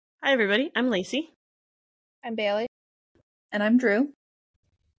Hi, everybody. I'm Lacey. I'm Bailey. And I'm Drew.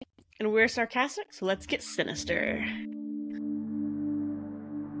 And we're sarcastic, so let's get sinister.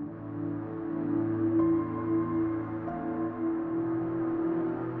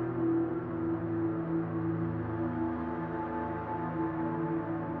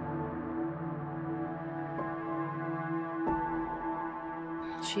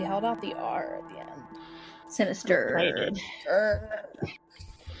 She held out the R at the end. Sinister.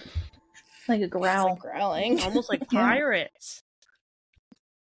 Like a growl. She's like growling. Almost like pirates.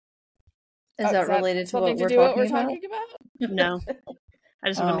 Is that related to what we're talking about? No. I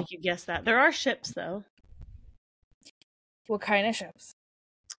just want to make you guess that. There are ships, though. What kind of ships?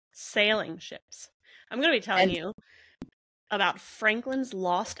 Sailing ships. I'm going to be telling you about Franklin's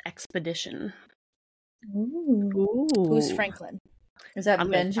Lost Expedition. Ooh. Who's Franklin? Is that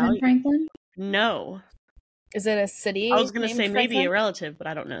Benjamin Franklin? No. Is it a city? I was going to say Franklin? maybe a relative, but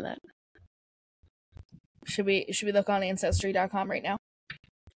I don't know that. Should we look on Ancestry.com right now?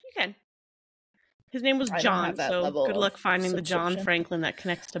 You can. His name was John, so good luck finding the John Franklin that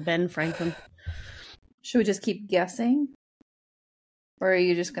connects to Ben Franklin. Should we just keep guessing? Or are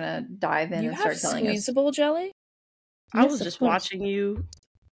you just going to dive in and start telling us? Squeezable jelly? I was just watching you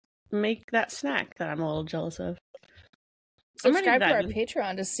make that snack that I'm a little jealous of. Subscribe to our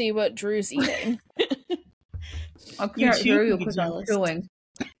Patreon to see what Drew's eating. I can't hear you because I'm chewing.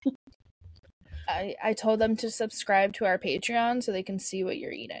 I told them to subscribe to our Patreon so they can see what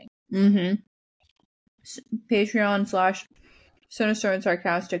you're eating. Mm-hmm. Patreon/Sinister and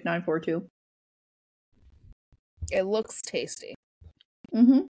Sarcastic 942. It looks tasty.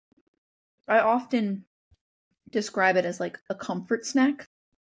 Mm-hmm. I often describe it as like a comfort snack.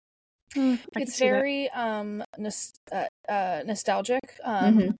 It's very nostalgic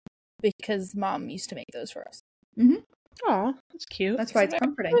because Mom used to make those for us. Mm-hmm. Aw, that's cute. That's why it's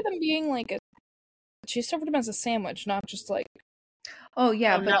comforting. Them being like she served them as a sandwich, not just like. Oh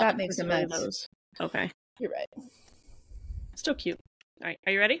yeah, but that makes a mess. Okay, you're right. Still cute. All right,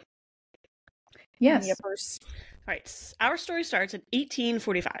 are you ready? Yes. All right, our story starts in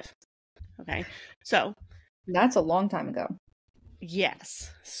 1845. Okay, so that's a long time ago.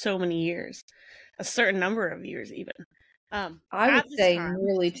 Yes, so many years, a certain number of years, even. I would say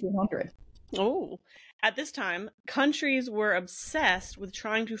nearly 200. Oh, at this time, countries were obsessed with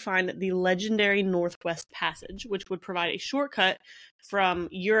trying to find the legendary Northwest Passage, which would provide a shortcut from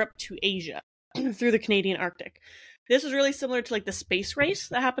Europe to Asia through the Canadian Arctic. This was really similar to like the space race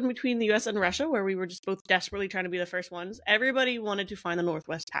that happened between the US and Russia, where we were just both desperately trying to be the first ones. Everybody wanted to find the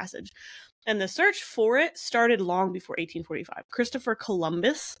Northwest Passage. And the search for it started long before 1845. Christopher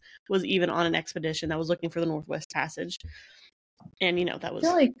Columbus was even on an expedition that was looking for the Northwest Passage. And, that was... I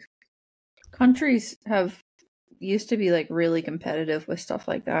feel like countries used to be like really competitive with stuff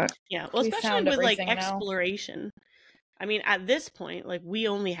like that. Yeah, well, especially with like exploration. I mean, at this point, like we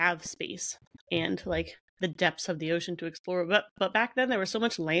only have space and like the depths of the ocean to explore, but back then there was so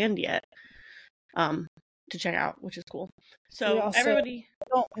much land yet to check out, which is cool. So everybody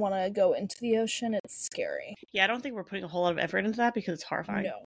don't want to go into the ocean. It's scary. Yeah, I don't think we're putting a whole lot of effort into that because it's horrifying.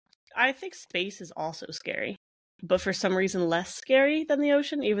 No. I think space is also scary, but for some reason less scary than the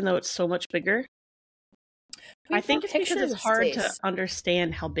ocean, even though it's so much bigger. I think it's because it's hard to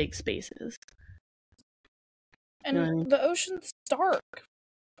understand how big space is. And the ocean's dark.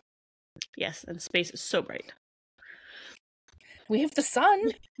 Yes, and space is so bright. We have the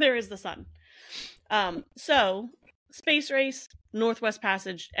sun. There is the sun. So, space race, Northwest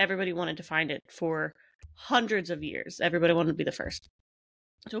Passage, everybody wanted to find it for hundreds of years. Everybody wanted to be the first.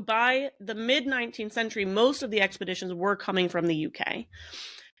 So by the mid-19th century, most of the expeditions were coming from the UK.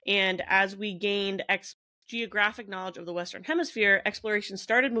 And as we gained geographic knowledge of the Western Hemisphere, exploration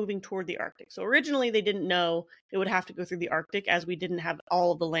started moving toward the Arctic. So originally they didn't know it would have to go through the Arctic as we didn't have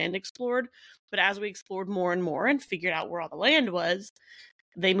all of the land explored. But as we explored more and more and figured out where all the land was,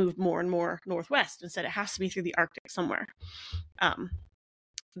 they moved more and more northwest and said it has to be through the Arctic somewhere.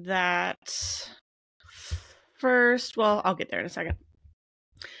 That first, well, I'll get there in a second.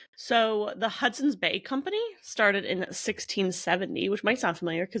 So the Hudson's Bay Company started in 1670, which might sound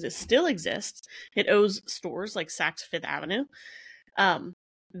familiar because it still exists. It owns stores like Saks Fifth Avenue.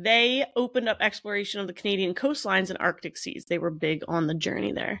 They opened up exploration of the Canadian coastlines and Arctic seas. They were big on the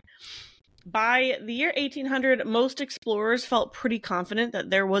journey there. By the year 1800, most explorers felt pretty confident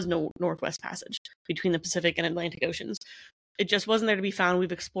that there was no Northwest Passage between the Pacific and Atlantic Oceans. It just wasn't there to be found.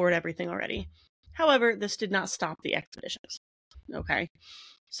 We've explored everything already. However, this did not stop the expeditions. Okay.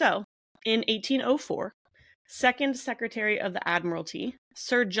 So, in 1804, Second Secretary of the Admiralty,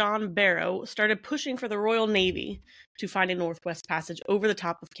 Sir John Barrow, started pushing for the Royal Navy to find a Northwest Passage over the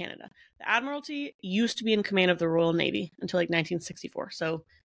top of Canada. The Admiralty used to be in command of the Royal Navy until like 1964. So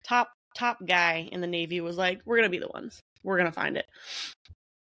top guy in the Navy was like, we're going to be the ones. We're going to find it.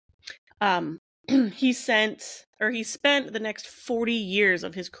 He spent the next 40 years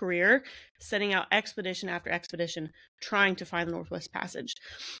of his career sending out expedition after expedition trying to find the Northwest Passage.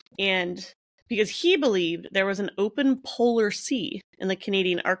 And because he believed there was an open polar sea in the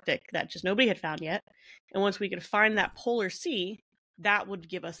Canadian Arctic that just nobody had found yet. And once we could find that polar sea, that would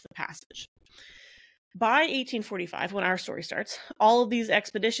give us the passage. By 1845, when our story starts, all of these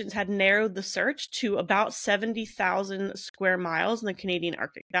expeditions had narrowed the search to about 70,000 square miles in the Canadian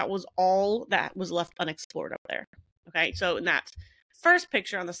Arctic. That was all that was left unexplored up there. Okay, so in that first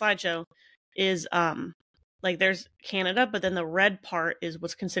picture on the slideshow is like there's Canada, but then the red part is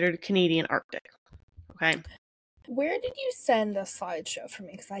what's considered Canadian Arctic. Okay. Where did you send the slideshow for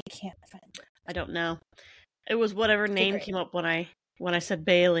me? Because I can't find it. I don't know. It was whatever name came up when I said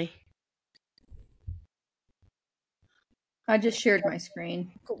Bailey. I just shared my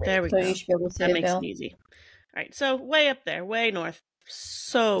screen. There we go. You should be able to see that makes it easy. All right, so way up there, way north.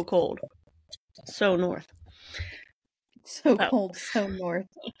 So cold. So north. So cold, so north.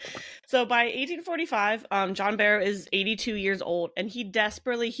 So by 1845, John Barrow is 82 years old, and he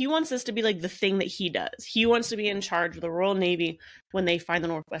wants this to be like the thing that he does. He wants to be in charge of the Royal Navy when they find the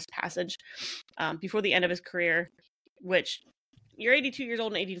Northwest Passage before the end of his career, which you're 82 years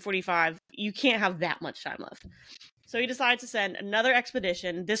old in 1845. You can't have that much time left. So he decides to send another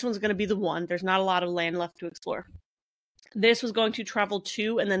expedition. This one's going to be the one. There's not a lot of land left to explore. This was going to travel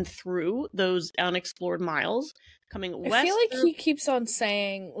to and then through those unexplored miles, coming west. I feel like he keeps on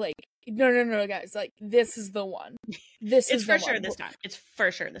saying, like, no, guys, like, this is the one. It's for sure this time. It's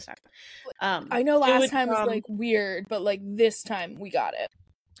for sure this time. I know last time was, like, weird, but, like, this time we got it.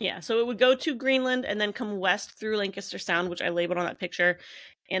 Yeah, so it would go to Greenland and then come west through Lancaster Sound, which I labeled on that picture,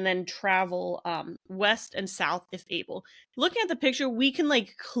 and then travel west and south if able. Looking at the picture, we can,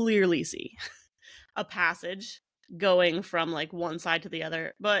 like, clearly see a passage going from, like, one side to the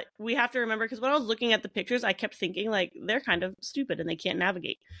other. But we have to remember, because when I was looking at the pictures, I kept thinking, like, they're kind of stupid and they can't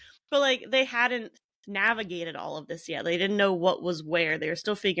navigate. But, like, they hadn't navigated all of this yet. They didn't know what was where. They were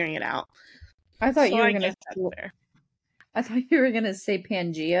still figuring it out. I thought you were going to say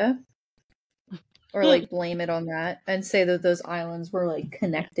Pangea. Or, like, blame it on that and say that those islands were, like,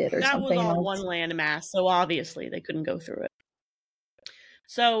 connected or something. That was all one landmass, so obviously they couldn't go through it.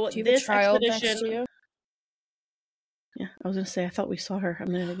 So do you this have a child expedition... next to you? Yeah, I was going to say, I thought we saw her a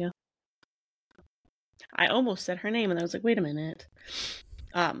minute ago. I almost said her name, and I was like, wait a minute.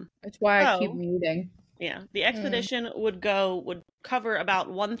 That's why I keep muting. Yeah, the expedition would cover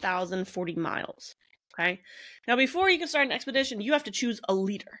about 1,040 miles. Okay. Now, before you can start an expedition, you have to choose a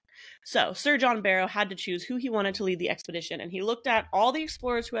leader. So, Sir John Barrow had to choose who he wanted to lead the expedition, and he looked at all the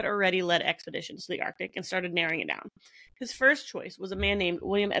explorers who had already led expeditions to the Arctic and started narrowing it down. His first choice was a man named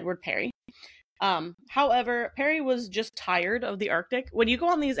William Edward Parry. However, Parry was just tired of the Arctic. When you go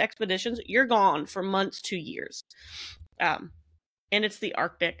on these expeditions, you're gone for months to years. And it's the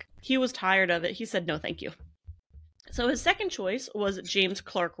Arctic. He was tired of it. He said, no, thank you. So his second choice was James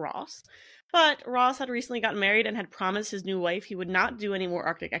Clark Ross. But Ross had recently gotten married and had promised his new wife he would not do any more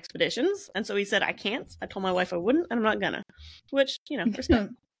Arctic expeditions. And so he said, I can't. I told my wife I wouldn't, and I'm not gonna. Which,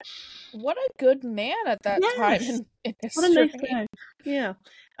 respect. What a good man at that time in history. What a nice guy. Yeah.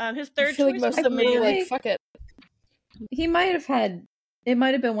 His third choice like most of them would be like, fuck it. He might have had, it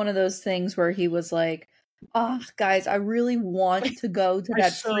might have been one of those things where he was like, guys, I really want to go to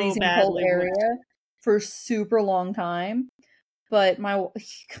that freezing cold area for a super long time. But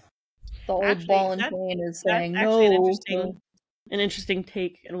the old ball and chain is saying no. An interesting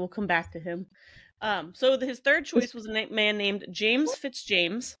take, and we'll come back to him. So his third choice was a man named James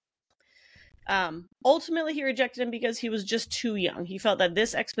Fitzjames. Ultimately, he rejected him because he was just too young. He felt that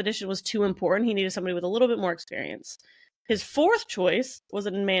this expedition was too important. He needed somebody with a little bit more experience. His fourth choice was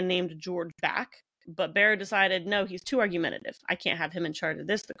a man named George Back, but Barrow decided, no, he's too argumentative. I can't have him in charge of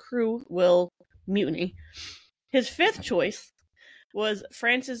this. The crew will mutiny. His fifth choice was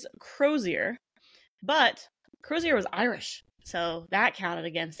Francis Crozier, but Crozier was Irish, so that counted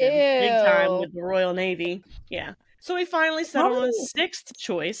against him big time with the Royal Navy. Yeah. So he finally settled on his sixth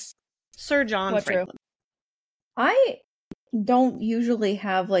choice, Sir John Franklin. I don't usually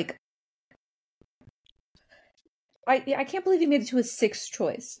have, like... I can't believe he made it to his sixth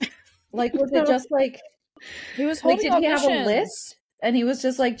choice. Like, was it just, like... He was holding did he have a list? And he was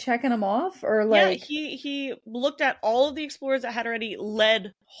just like checking them off, or like he looked at all of the explorers that had already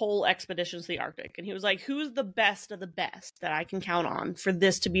led whole expeditions to the Arctic, and he was like, who's the best of the best that I can count on for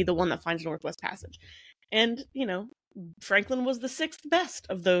this to be the one that finds Northwest Passage? And, Franklin was the 6th best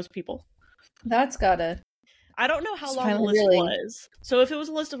of those people. That's gotta... I don't know how long the list was. So if it was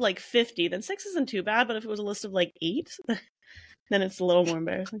a list of like 50, then 6 isn't too bad, but if it was a list of like 8, then it's a little more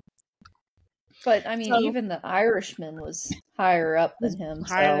embarrassing. But, I mean, even the Irishman was higher up than him.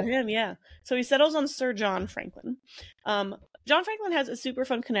 Higher than him, yeah. So he settles on Sir John Franklin. John Franklin has a super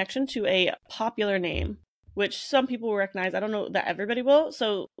fun connection to a popular name, which some people will recognize. I don't know that everybody will.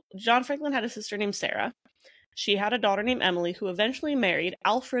 So John Franklin had a sister named Sarah. She had a daughter named Emily, who eventually married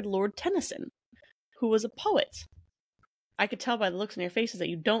Alfred Lord Tennyson, who was a poet. I could tell by the looks on your faces that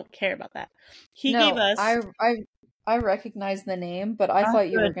you don't care about that. He gave us... I recognize the name, but I thought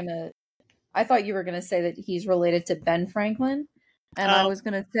you were gonna... I thought you were going to say that he's related to Ben Franklin, and I was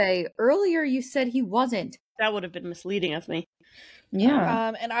going to say, earlier you said he wasn't. That would have been misleading of me.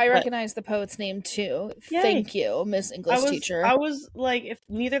 Yeah. And I recognize the poet's name, too. Yay. Thank you, Miss English teacher. I was like, if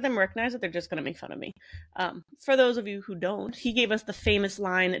neither of them recognize it, they're just going to make fun of me. For those of you who don't, he gave us the famous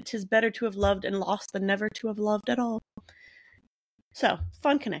line, "'Tis better to have loved and lost than never to have loved at all." So,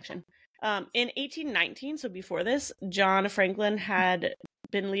 fun connection. In 1819, so before this, John Franklin had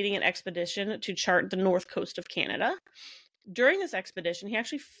been leading an expedition to chart the north coast of Canada. During this expedition, he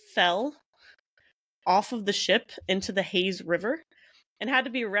actually fell off of the ship into the Hayes River and had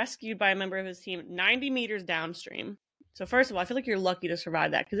to be rescued by a member of his team 90 meters downstream. So first of all, I feel like you're lucky to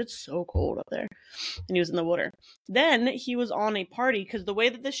survive that because it's so cold up there. And he was in the water. Then he was on a party, because the way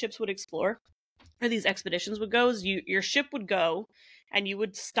that the ships would explore, or these expeditions would go, is your ship would go and you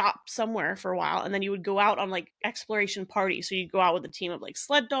would stop somewhere for a while, and then you would go out on like exploration parties. So you'd go out with a team of like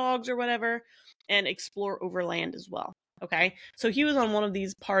sled dogs or whatever and explore overland as well. Okay. So he was on one of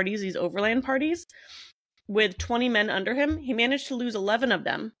these parties, these overland parties, with 20 men under him. He managed to lose 11 of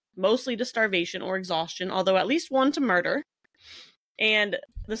them, mostly to starvation or exhaustion, although at least one to murder. And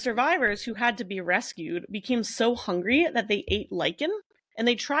the survivors who had to be rescued became so hungry that they ate lichen, and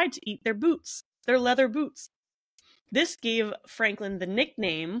they tried to eat their boots, their leather boots. This gave Franklin the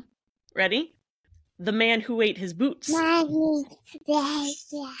nickname, ready? The man who ate his boots. She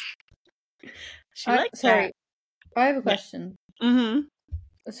liked that. I have a question. Mm-hmm.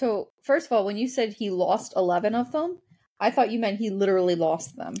 So, first of all, when you said he lost 11 of them, I thought you meant he literally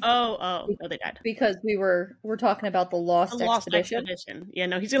lost them. Oh, they died. Because we're talking about the Lost Expedition. Yeah,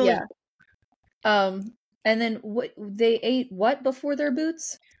 no, he's gonna lose. And then they ate what before their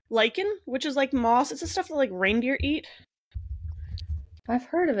boots? Lichen, which is like moss. It's the stuff that like reindeer eat. I've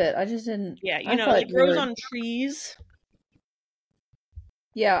heard of it. I just didn't. Yeah, it grows on trees.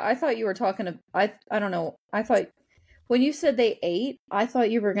 Yeah, I thought you were talking. I don't know. I thought when you said they ate, I thought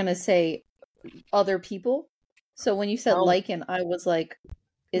you were gonna say other people. So when you said lichen, I was like,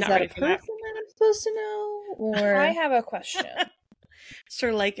 "Is that a person that I'm supposed to know?" Or I have a question,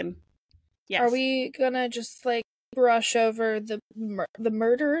 Sir Lichen. Yes. Are we gonna just like brush over the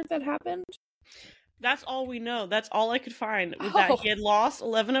murder that happened? That's all we know. That's all I could find. Was that he had lost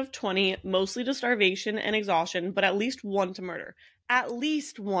 11 of 20, mostly to starvation and exhaustion, but at least one to murder. At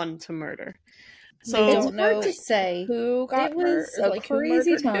least one to murder. So it's hard to say who got murdered. It was a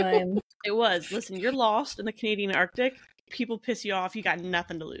crazy time. It was. Listen, you're lost in the Canadian Arctic. People piss you off. You got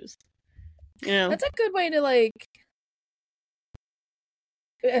nothing to lose. That's a good way to like,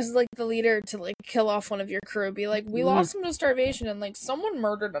 as like the leader, to like kill off one of your crew. Be like, we lost them to starvation, and like someone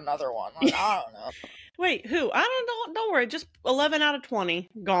murdered another one. Like, I don't know. Wait, who? Don't worry. Just 11 out of 20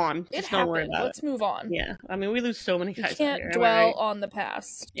 gone. Just don't worry about it. Let's move on. Yeah, I mean, we lose so many guys. You can't dwell on the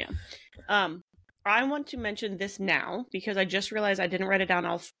past. Yeah. I want to mention this now because I just realized I didn't write it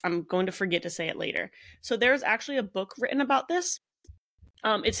down. I'm going to forget to say it later. So there's actually a book written about this.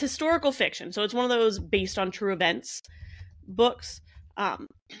 It's historical fiction, so it's one of those based on true events books.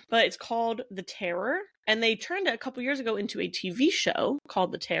 But it's called The Terror, and they turned it a couple years ago into a TV show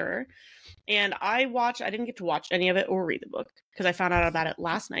called The Terror. And I didn't get to watch any of it or read the book because I found out about it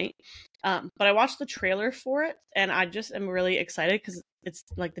last night. But I watched the trailer for it, and I just am really excited because it's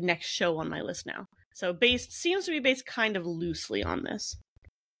like the next show on my list now. So seems to be based kind of loosely on this.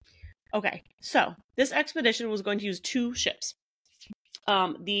 Okay, so this expedition was going to use 2 ships.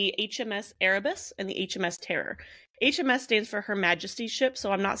 The HMS Erebus and the HMS Terror. HMS stands for Her Majesty's ship,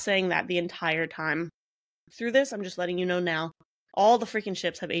 so I'm not saying that the entire time through this. I'm just letting you know now. All the freaking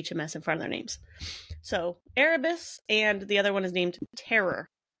ships have HMS in front of their names. So, Erebus, and the other one is named Terror.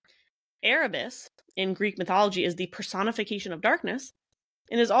 Erebus, in Greek mythology, is the personification of darkness,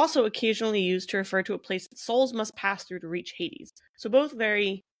 and is also occasionally used to refer to a place that souls must pass through to reach Hades. So both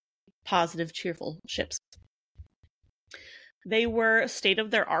very positive, cheerful ships. They were state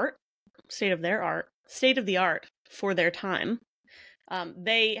of the art for their time.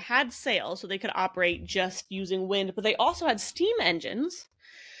 They had sail, so they could operate just using wind, but they also had steam engines,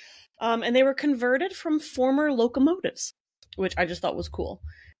 and they were converted from former locomotives, which I just thought was cool.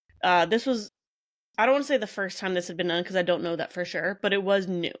 This was, I don't want to say the first time this had been done, because I don't know that for sure, but it was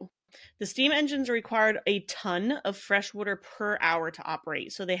new. The steam engines required a ton of fresh water per hour to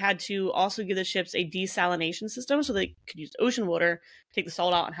operate, so they had to also give the ships a desalination system so they could use ocean water, take the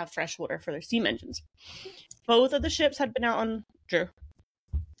salt out, and have fresh water for their steam engines. Both of the ships had been out on... Drew?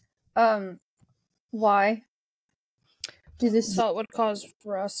 Why? Salt would cause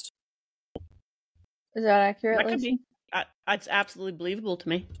rust. Is that accurate? That could be. It's absolutely believable to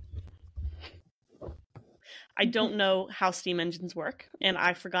me. I don't know how steam engines work, and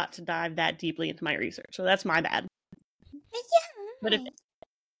I forgot to dive that deeply into my research, so that's my bad. But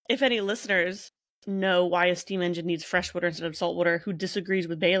if any listeners know why a steam engine needs fresh water instead of salt water, who disagrees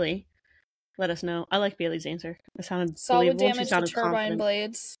with Bailey, let us know. I like Bailey's answer. It sounded salt would believable. damage the turbine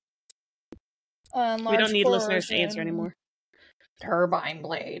blades. We don't need listeners to answer anymore. Turbine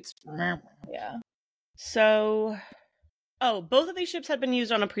blades. Yeah. So... Oh, both of these ships had been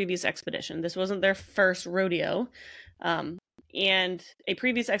used on a previous expedition. This wasn't their first rodeo. And a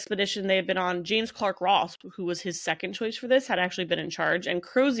previous expedition they had been on, James Clark Ross, who was his second choice for this, had actually been in charge, and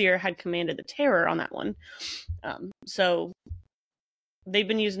Crozier had commanded the Terror on that one. So they've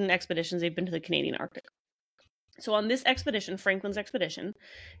been used in expeditions. They've been to the Canadian Arctic. So on this expedition, Franklin's expedition,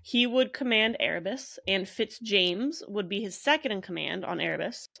 he would command Erebus, and Fitzjames would be his second in command on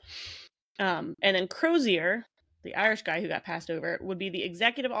Erebus. And then Crozier, the Irish guy who got passed over, would be the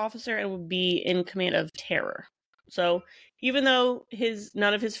executive officer and would be in command of Terror. So even though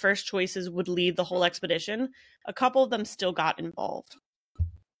none of his first choices would lead the whole expedition, a couple of them still got involved.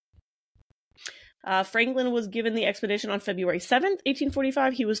 Franklin was given the expedition on February 7th,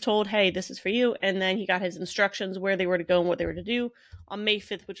 1845. He was told, hey, this is for you. And then he got his instructions where they were to go and what they were to do on May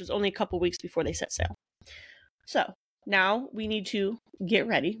 5th, which was only a couple weeks before they set sail. So now we need to get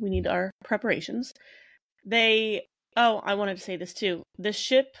ready. We need our preparations. I wanted to say this too. The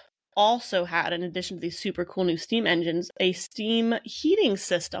ship also had, in addition to these super cool new steam engines, a steam heating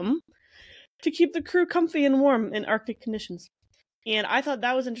system to keep the crew comfy and warm in Arctic conditions. And I thought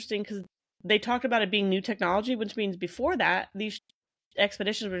that was interesting because they talked about it being new technology, which means before that, these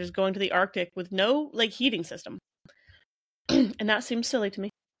expeditions were just going to the Arctic with no heating system. And that seems silly to me.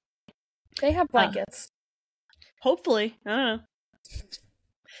 They have blankets. Hopefully. I don't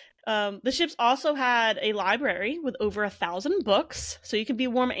know. The ships also had a library with over 1,000 books, so you could be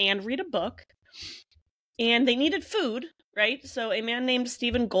warm and read a book. And they needed food, right? So a man named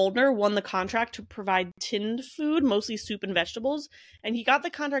Stephen Goldner won the contract to provide tinned food, mostly soup and vegetables. And he got the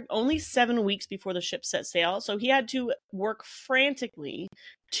contract only 7 weeks before the ship set sail, so he had to work frantically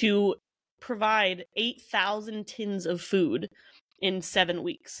to provide 8,000 tins of food in 7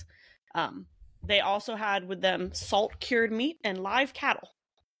 weeks. They also had with them salt-cured meat and live cattle.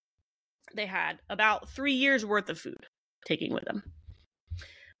 They had about 3 years worth of food taking with them.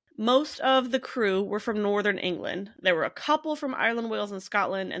 Most of the crew were from northern England. There were a couple from Ireland, Wales, and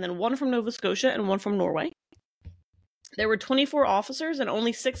Scotland, and then one from Nova Scotia and one from Norway. There were 24 officers, and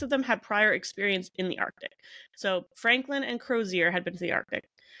only 6 of them had prior experience in the Arctic. So Franklin and Crozier had been to the Arctic.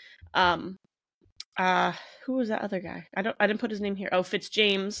 Who was that other guy? I didn't put his name here. Oh,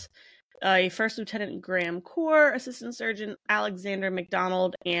 Fitzjames. First Lieutenant Graham Core, Assistant Surgeon Alexander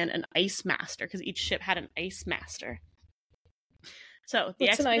MacDonald, and an ice master, because each ship had an ice master. So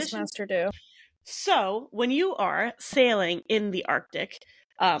what's an ice master do? So when you are sailing in the Arctic,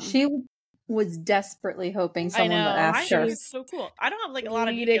 she was desperately hoping someone would ask her. It's so cool. I don't have a lot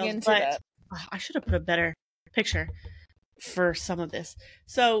of details, but I should have put a better picture for some of this.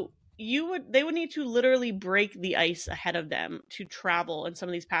 So they would need to literally break the ice ahead of them to travel in some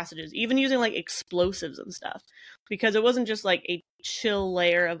of these passages, even using explosives and stuff, because it wasn't just a chill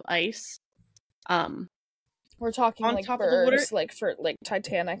layer of ice. We're talking on top birds, of the water, for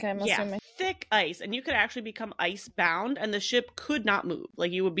Titanic, I'm assuming. Thick ice, and you could actually become ice bound, and the ship could not move.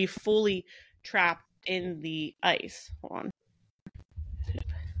 You would be fully trapped in the ice. Hold on.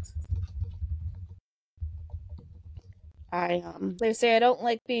 They say I don't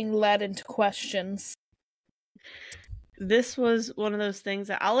like being led into questions. This was one of those things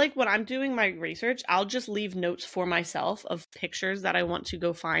that when I'm doing my research, I'll just leave notes for myself of pictures that I want to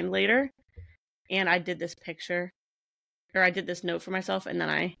go find later. And I did this note for myself, and then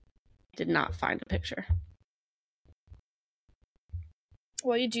I did not find a picture.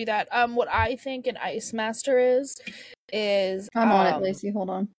 While you do that, what I think an ice master is I'm on it, Lacey. Hold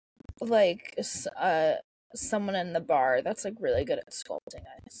on. Like someone in the bar that's like really good at sculpting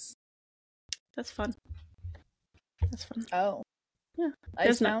ice. That's fun. That's fun. Oh, yeah.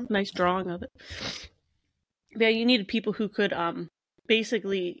 Ice There's a nice drawing of it. Yeah, you needed people who could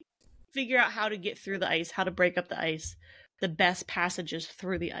basically figure out how to get through the ice, how to break up the ice, the best passages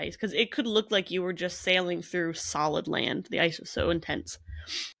through the ice, because it could look like you were just sailing through solid land. The ice was so intense.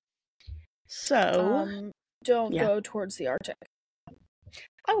 So don't go towards the Arctic.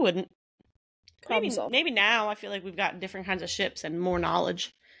 I wouldn't. Maybe now I feel like we've got different kinds of ships and more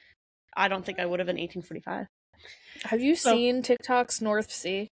knowledge. I don't think I would have in 1845. Have you seen TikTok's North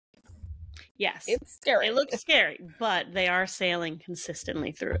Sea? Yes. It's scary. It looks scary, but they are sailing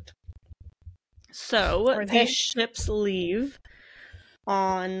consistently through it. So these ships leave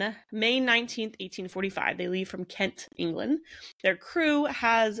on May 19th, 1845. They leave from Kent, England. Their crew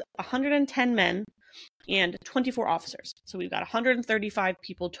has 110 men and 24 officers. So we've got 135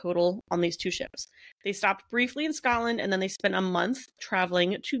 people total on these two ships. They stopped briefly in Scotland, and then they spent a month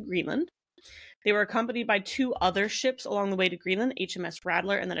traveling to Greenland. They were accompanied by two other ships along the way to Greenland, HMS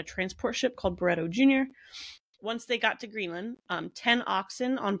Rattler, and then a transport ship called Barretto Jr. Once they got to Greenland, 10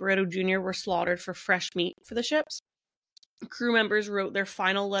 oxen on Barretto Jr. were slaughtered for fresh meat for the ships. Crew members wrote their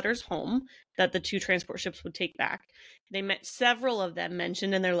final letters home that the two transport ships would take back. Several of them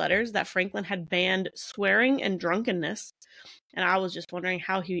mentioned in their letters that Franklin had banned swearing and drunkenness, and I was just wondering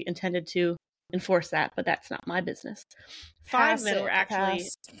how he intended to enforce that, but that's not my business. 5 men were actually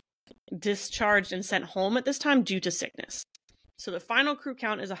discharged and sent home at this time due to sickness. So the final crew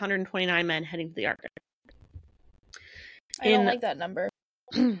count is 129 men heading to the Arctic. I don't like that number.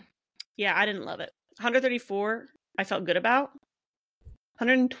 Yeah, I didn't love it. 134 I felt good about.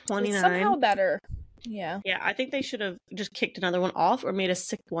 129 it's somehow better. Yeah, I think they should have just kicked another one off or made a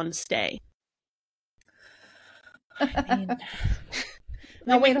sick one stay. I mean,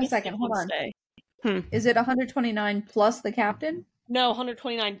 no, wait a second. Hold on. Is it 129 plus the captain? No,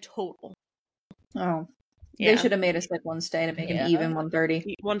 129 total. Oh. Yeah. They should have made a sick one stay to make an even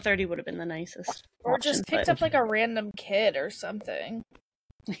 130. 130 would have been the nicest. Or just picked up like a random kid or something.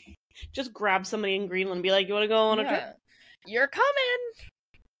 Just grab somebody in Greenland and be like, you want to go on a trip? You're coming!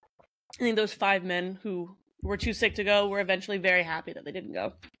 I think those 5 men who were too sick to go were eventually very happy that they didn't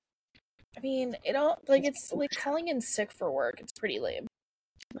go. I mean, it's like calling in sick for work. It's pretty lame.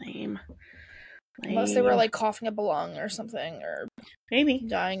 Lame. Unless they were like coughing up a lung or something, or maybe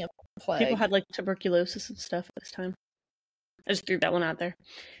dying of plague. People had like tuberculosis and stuff at this time. I just threw that one out there.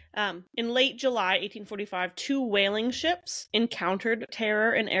 In late July 1845, 2 whaling ships encountered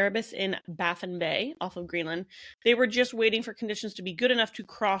terror in Erebus in Baffin Bay off of Greenland. They were just waiting for conditions to be good enough to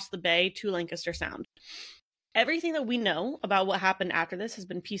cross the bay to Lancaster Sound. Everything that we know about what happened after this has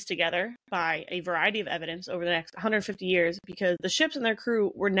been pieced together by a variety of evidence over the next 150 years because the ships and their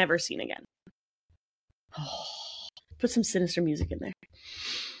crew were never seen again. Put some sinister music in there.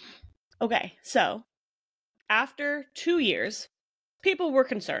 Okay, so after 2 years, people were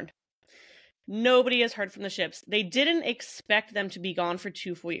concerned. Nobody has heard from the ships. They didn't expect them to be gone for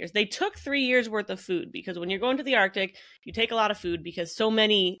 2 full years. They took 3 years worth of food because when you're going to the Arctic, you take a lot of food because so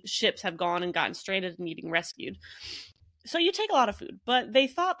many ships have gone and gotten stranded and needing rescued. So you take a lot of food, but they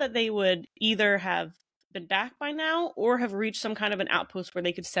thought that they would either have been back by now or have reached some kind of an outpost where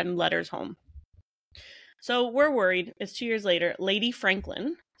they could send letters home. So we're worried. It's 2 years later. Lady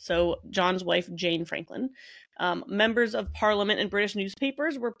Franklin, so John's wife, Jane Franklin, members of Parliament and British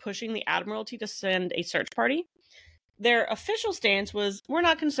newspapers were pushing the Admiralty to send a search party. Their official stance was, we're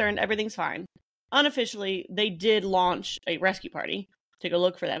not concerned, everything's fine. Unofficially, they did launch a rescue party to go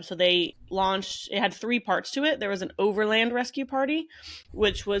look for them. So they launched, it had 3 parts to it. There was an overland rescue party,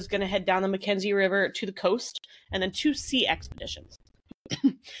 which was going to head down the Mackenzie River to the coast, and then 2 sea expeditions.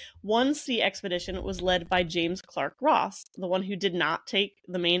 One sea expedition was led by James Clark Ross, the one who did not take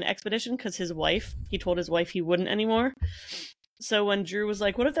the main expedition because he told his wife he wouldn't anymore. So when Drew was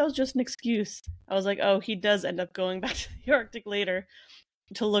like, what if that was just an excuse? I was like, oh, he does end up going back to the Arctic later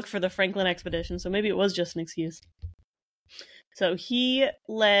to look for the Franklin expedition. So maybe it was just an excuse. So he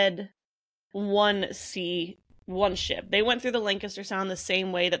led one ship. They went through the Lancaster Sound the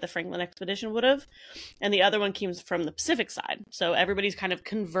same way that the Franklin expedition would have, and the other one came from the Pacific side. So everybody's kind of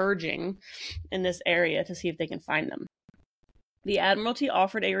converging in this area to see if they can find them. The Admiralty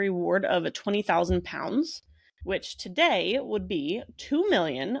offered a reward of £20,000, which today would be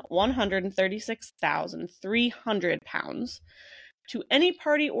 £2,136,300 to any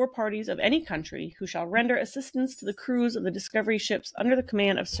party or parties of any country who shall render assistance to the crews of the Discovery ships under the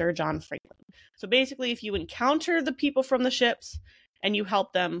command of Sir John Franklin. So basically, if you encounter the people from the ships and you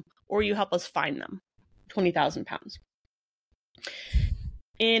help them, or you help us find them. 20,000 pounds.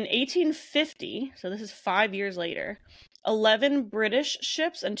 In 1850, so this is 5 years later, 11 British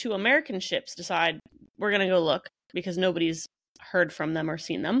ships and 2 American ships decide we're going to go look because nobody's heard from them or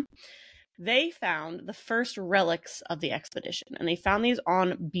seen them. They found the first relics of the expedition, and they found these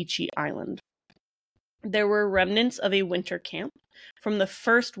on Beechey Island. There were remnants of a winter camp from the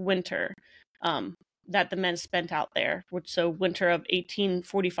first winter that the men spent out there, so winter of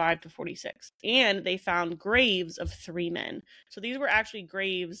 1845 to 46. And they found graves of 3 men. So these were actually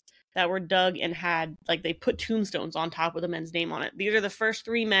graves that were dug and had, like, they put tombstones on top with the men's name on it. These are the first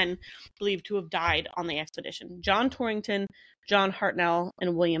 3 men believed to have died on the expedition: John Torrington, John Hartnell,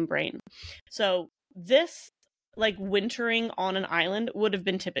 and William Brain. So this, like, wintering on an island would have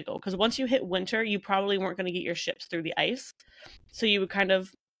been typical, because once you hit winter, you probably weren't going to get your ships through the ice. So you would kind of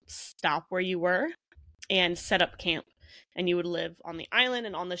stop where you were and set up camp, and you would live on the island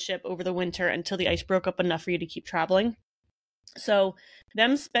and on the ship over the winter until the ice broke up enough for you to keep traveling. So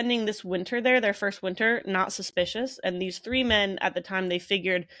them spending this winter there, their first winter, not suspicious. And these 3 men at the time, they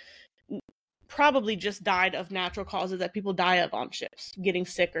figured probably just died of natural causes that people die of on ships, getting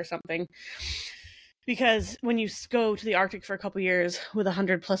sick or something. Because when you go to the Arctic for a couple years with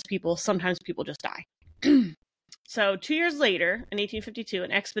 100+ people, sometimes people just die. So 2 years later, in 1852,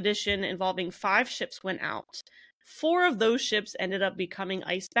 an expedition involving 5 ships went out. 4 of those ships ended up becoming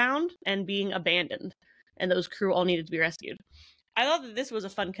icebound and being abandoned, and those crew all needed to be rescued. I thought that this was a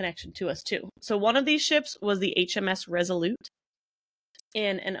fun connection to us, too. So one of these ships was the HMS Resolute,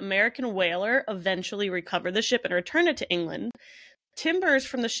 and an American whaler eventually recovered the ship and returned it to England. Timbers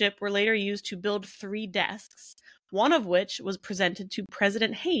from the ship were later used to build 3 desks, one of which was presented to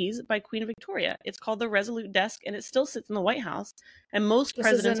President Hayes by Queen Victoria. It's called the Resolute Desk, and it still sits in the White House. And most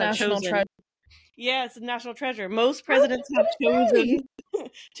presidents have chosen... Yeah, it's a national treasure. Most presidents have chosen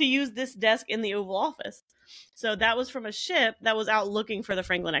to use this desk in the Oval Office. So that was from a ship that was out looking for the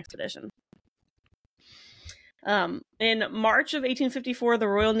Franklin expedition. In March of 1854, the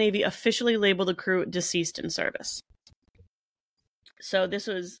Royal Navy officially labeled the crew deceased in service. So this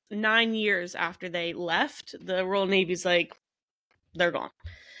was 9 years after they left. The Royal Navy's like, they're gone.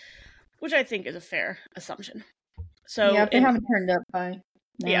 Which I think is a fair assumption. So yeah, if they haven't turned up by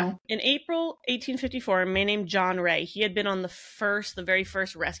now. Yeah. In April 1854, a man named John Ray, he had been on the very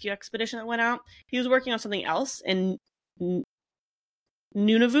first rescue expedition that went out. He was working on something else in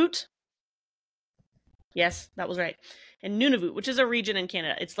Nunavut. Yes, that was right. In Nunavut, which is a region in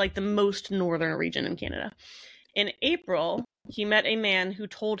Canada. It's like the most northern region in Canada. In April, he met a man who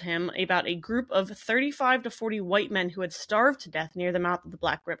told him about a group of 35 to 40 white men who had starved to death near the mouth of the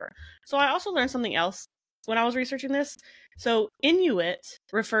Black River. So I also learned something else when I was researching this. So Inuit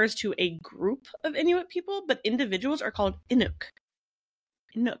refers to a group of Inuit people, but individuals are called Inuk.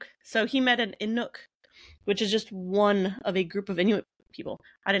 Inuk. So he met an Inuk, which is just one of a group of Inuit people.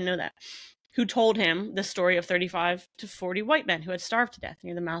 I didn't know that. Who told him the story of 35 to 40 white men who had starved to death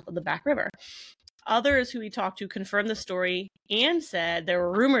near the mouth of the Black River. Others who he talked to confirmed the story and said there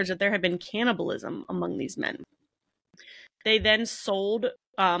were rumors that there had been cannibalism among these men. They then sold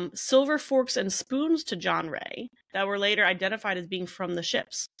silver forks and spoons to John Ray that were later identified as being from the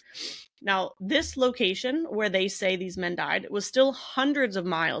ships. Now, this location where they say these men died was still hundreds of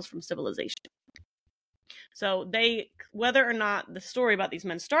miles from civilization. So whether or not the story about these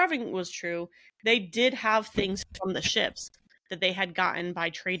men starving was true, they did have things from the ships that they had gotten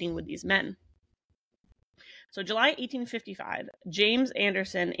by trading with these men. So July 1855, James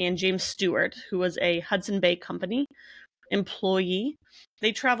Anderson and James Stewart, who was a Hudson Bay Company employee,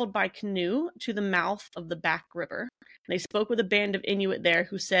 they traveled by canoe to the mouth of the Back River. They spoke with a band of Inuit there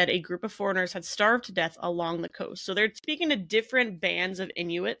who said a group of foreigners had starved to death along the coast. So they're speaking to different bands of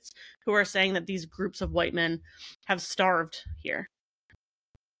Inuits who are saying that these groups of white men have starved here.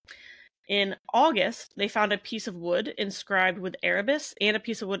 In August, they found a piece of wood inscribed with Erebus and a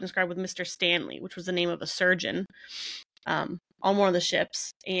piece of wood inscribed with Mr. Stanley, which was the name of a surgeon, on one of the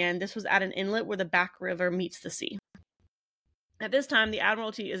ships. And this was at an inlet where the Back River meets the sea. At this time, the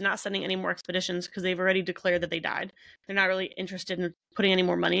Admiralty is not sending any more expeditions because they've already declared that they died. They're not really interested in putting any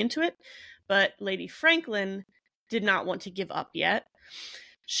more money into it. But Lady Franklin did not want to give up yet.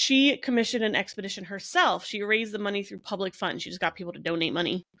 She commissioned an expedition herself. She raised the money through public funds. She just got people to donate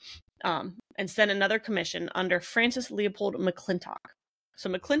money. And sent another commission under Francis Leopold McClintock. So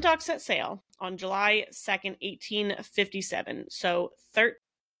McClintock set sail on July 2nd, 1857. So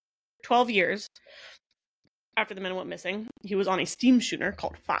 12 years after the men went missing, he was on a steam schooner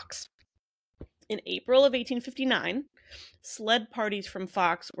called Fox. In April of 1859, sled parties from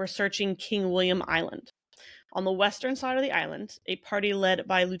Fox were searching King William Island. On the western side of the island, a party led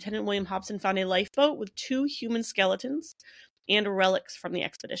by Lieutenant William Hobson found a lifeboat with 2 human skeletons and relics from the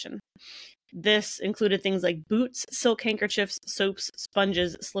expedition. This included things like boots, silk handkerchiefs, soaps,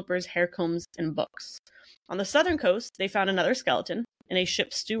 sponges, slippers, hair combs, and books. On the southern coast, they found another skeleton in a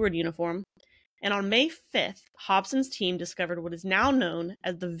ship's steward uniform. And on May 5th, Hobson's team discovered what is now known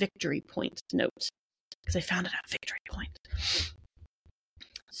as the Victory Point note, because they found it at Victory Point.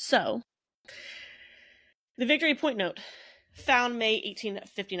 So, the Victory Point note, found May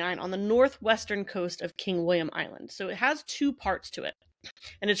 1859 on the northwestern coast of King William Island. So it has 2 parts to it.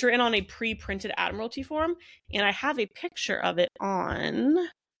 And it's written on a pre-printed Admiralty form. And I have a picture of it on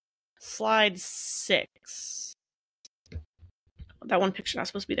slide 6. That one picture not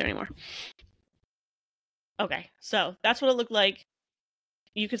supposed to be there anymore. Okay, so that's what it looked like.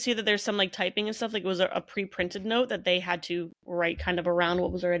 You could see that there's some like typing and stuff. Like it was a pre-printed note that they had to write kind of around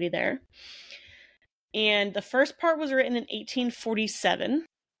what was already there. And the first part was written in 1847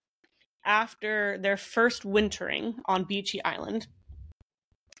 after their first wintering on Beechey Island.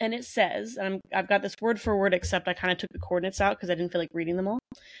 And it says, and I've got this word for word, except I kind of took the coordinates out because I didn't feel like reading them all.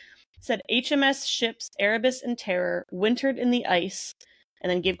 It said HMS ships Erebus and Terror wintered in the ice, and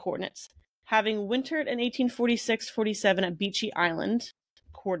then gave coordinates. Having wintered in 1846-47 at Beechey Island,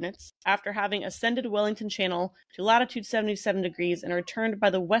 coordinates, after having ascended Wellington Channel to latitude 77 degrees and returned by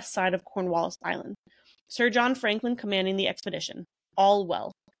the west side of Cornwallis Island. Sir John Franklin commanding the expedition. All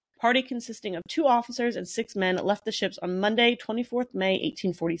well. Party consisting of 2 officers and 6 men left the ships on Monday, 24th May,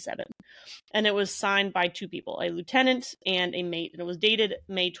 1847. And it was signed by 2 people, a lieutenant and a mate, and it was dated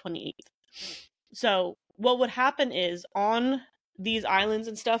May 28th. So what would happen is on these islands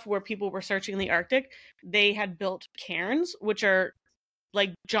and stuff where people were searching the Arctic, they had built cairns, which are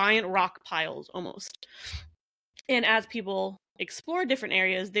like giant rock piles almost. And as people explore different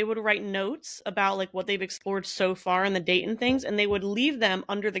areas, they would write notes about like what they've explored so far and the date and things, and they would leave them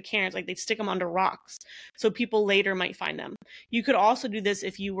under the cairns, like they'd stick them under rocks so people later might find them. You could also do this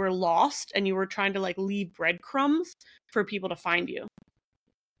if you were lost and you were trying to like leave breadcrumbs for people to find you.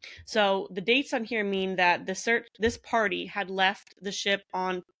 So the dates on here mean that this party had left the ship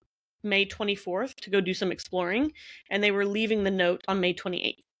on May 24th to go do some exploring, and they were leaving the note on May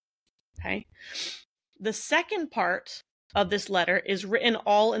 28th. Okay. The second part of this letter is written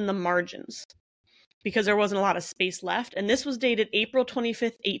all in the margins because there wasn't a lot of space left. And this was dated April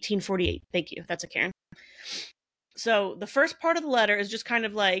 25th, 1848. Thank you. That's a Karen. So the first part of the letter is just kind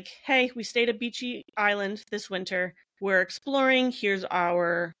of like, hey, we stayed at Beechey Island this winter. We're exploring. Here's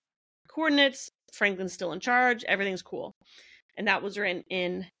our coordinates. Franklin's still in charge. Everything's cool. And that was written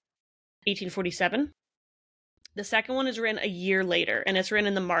in 1847. The second one is written a year later, and it's written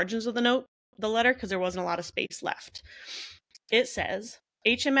in the margins of the letter because there wasn't a lot of space left. It says,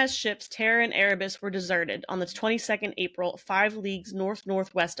 HMS ships Terror and Erebus were deserted on the 22nd April, 5 leagues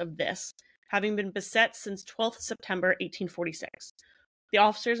north-northwest of this, having been beset since 12th September 1846. The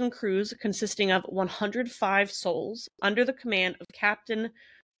officers and crews, consisting of 105 souls, under the command of Captain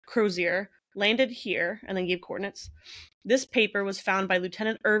Crozier, landed here, and then gave coordinates. This paper was found by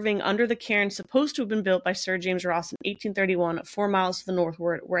Lieutenant Irving under the cairn supposed to have been built by Sir James Ross in 1831, 4 miles to the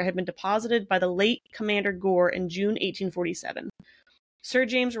northward, where it had been deposited by the late Commander Gore in June 1847. Sir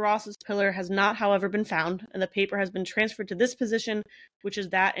James Ross's pillar has not, however, been found, and the paper has been transferred to this position, which is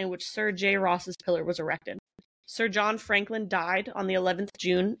that in which Sir J. Ross's pillar was erected. Sir John Franklin died on the 11th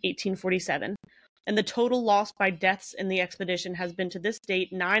June, 1847, and the total loss by deaths in the expedition has been to this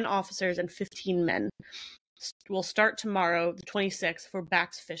date 9 officers and 15 men. Will start tomorrow, the 26th, for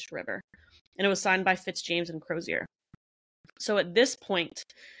Back's Fish River. And it was signed by Fitzjames and Crozier. So at this point,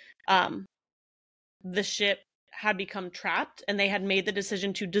 the ship had become trapped, and they had made the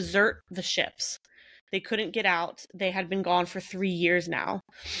decision to desert the ships. They couldn't get out. They had been gone for 3 years now.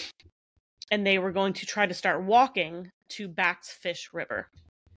 And they were going to try to start walking to Back's Fish River.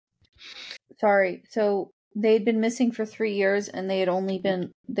 Sorry, so they'd been missing for 3 years, and they had only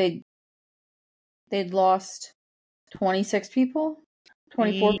been... They'd lost 26 people?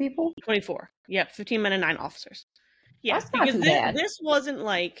 24 people? 24. Yeah, 15 men and 9 officers. Yeah, that's not because too bad. This wasn't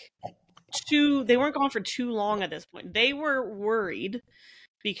like they weren't gone for too long at this point. They were worried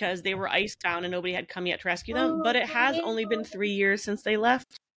because they were icebound and nobody had come yet to rescue them, but it has only been 3 years since they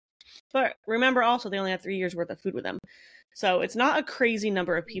left. But remember also, they only had 3 years worth of food with them. So it's not a crazy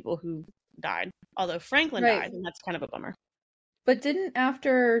number of people who died, although Franklin died, and that's kind of a bummer. But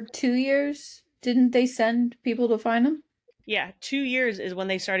after 2 years... Didn't they send people to find them? Yeah, 2 years is when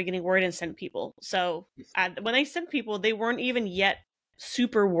they started getting worried and sent people. So when they sent people, they weren't even yet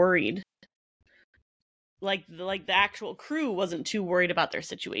super worried. Like the actual crew wasn't too worried about their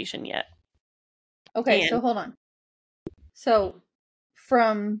situation yet. Okay, so hold on. So,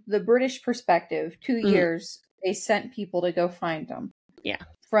 from the British perspective, 2 years, they sent people to go find them. Yeah.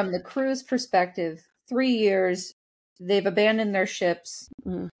 From the crew's perspective, 3 years, they've abandoned their ships,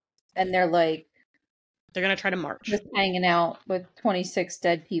 and they're like... They're going to try to march. Just hanging out with 26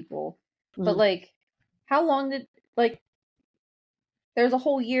 dead people. But, like, how long did... Like, there's a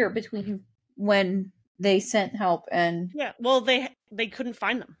whole year between when they sent help and... Yeah, well, they couldn't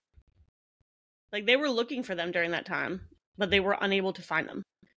find them. Like, they were looking for them during that time, but they were unable to find them.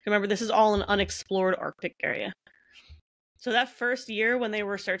 Remember, this is all an unexplored Arctic area. So that first year when they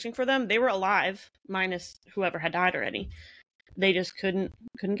were searching for them, they were alive, minus whoever had died already. They just couldn't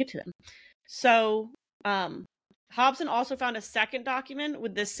get to them. So Hobson also found a second document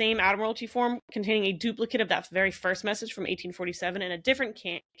with this same Admiralty form containing a duplicate of that very first message from 1847 in a different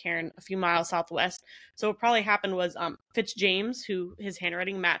cairn a few miles southwest. So what probably happened was Fitzjames, who his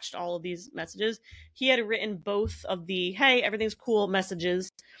handwriting matched all of these messages, he had written both of the "hey, everything's cool" messages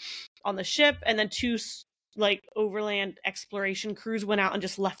on the ship, and then 2 like overland exploration crews went out and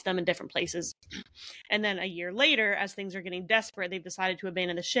just left them in different places. And then a year later, as things are getting desperate, they've decided to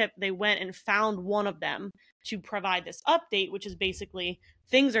abandon the ship. They went and found one of them to provide this update, which is basically,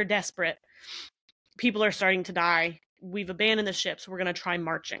 things are desperate. People are starting to die. We've abandoned the ship, so we're going to try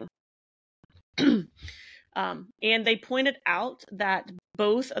marching. And they pointed out that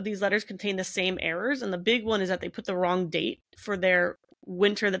both of these letters contain the same errors. And the big one is that they put the wrong date for their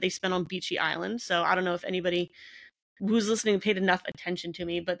winter that they spent on Beechey Island. So I don't know if anybody who's listening paid enough attention to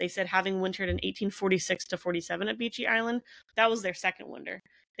me, but they said having wintered in 1846 to 47 at Beechey Island, that was their second winter.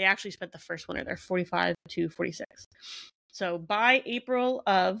 They actually spent the first winter there, 45 to 46. So by April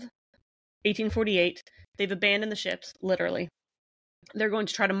of 1848, they've abandoned the ships, literally. They're going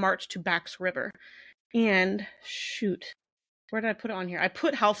to try to march to Bax River. And shoot, where did I put it on here? I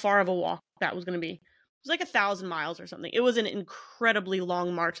put how far of a walk that was going to be. It was like 1,000 miles or something. It was an incredibly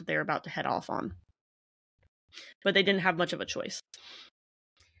long march that they were about to head off on. But they didn't have much of a choice.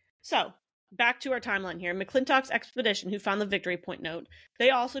 So, back to our timeline here. McClintock's expedition, who found the Victory Point note, they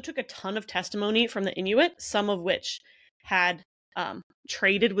also took a ton of testimony from the Inuit, some of which had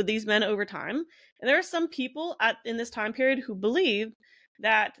traded with these men over time. And there are some people in this time period who believed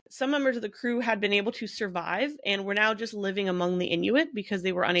that some members of the crew had been able to survive and were now just living among the Inuit because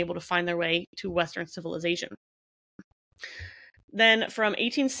they were unable to find their way to Western civilization. Then from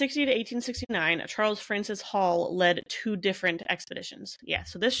 1860 to 1869, Charles Francis Hall led 2 different expeditions. Yeah,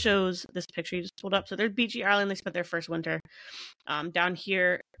 so this shows this picture you just pulled up. So there's Beechey Island. They spent their first winter. Down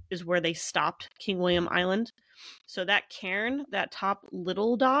here is where they stopped, King William Island. So that cairn, that top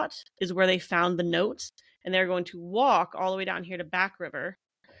little dot, is where they found the notes. And they're going to walk all the way down here to Back River.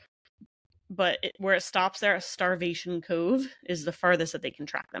 But where it stops there, Starvation Cove, is the farthest that they can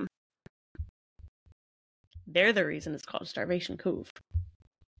track them. They're the reason it's called Starvation Cove.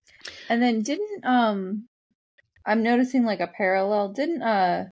 And then didn't, I'm noticing like a parallel, didn't,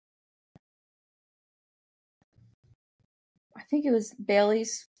 I think it was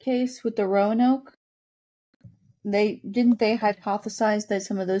Bailey's case with the Roanoke? Didn't they hypothesize that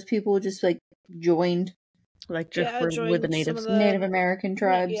some of those people just like joined? Like just with the natives. Native American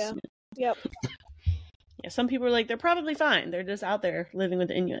tribes. Yeah. Yep. Yeah, some people are like, they're probably fine. They're just out there living with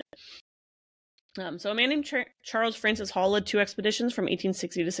the Inuit. So a man named Charles Francis Hall led 2 expeditions from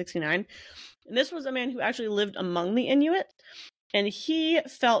 1860 to 69. And this was a man who actually lived among the Inuit. And he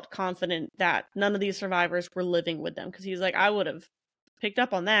felt confident that none of these survivors were living with them. Because he's like, I would have picked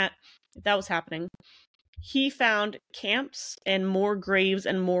up on that if that was happening. He found camps and more graves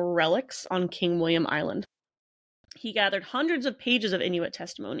and more relics on King William Island. He gathered hundreds of pages of Inuit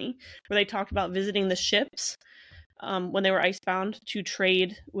testimony where they talked about visiting the ships when they were icebound to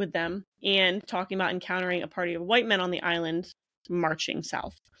trade with them, and talking about encountering a party of white men on the island marching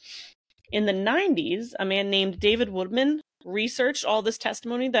south. In the 90s, a man named David Woodman researched all this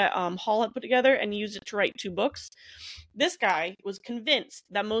testimony that Hall had put together and used it to write 2 books. This guy was convinced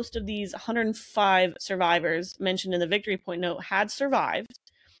that most of these 105 survivors mentioned in the Victory Point note had survived,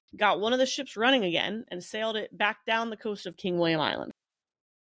 got one of the ships running again, and sailed it back down the coast of King William Island.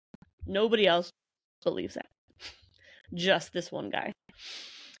 Nobody else believes that. Just this one guy.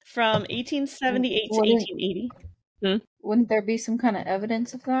 From 1878 to 1880. Wouldn't there be some kind of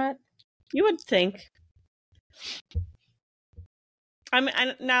evidence of that? You would think.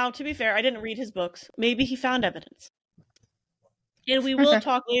 Now, to be fair, I didn't read his books. Maybe he found evidence. And we will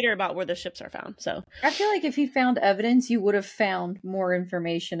talk later about where the ships are found. So I feel like if he found evidence, you would have found more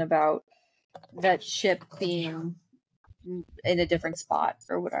information about that ship being in a different spot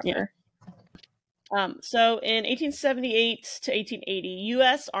or whatever. Yeah. So in 1878 to 1880,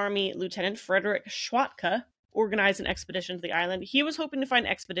 U.S. Army Lieutenant Frederick Schwatka organized an expedition to the island. He was hoping to find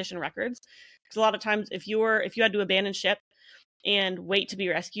expedition records, because a lot of times if you had to abandon ship and wait to be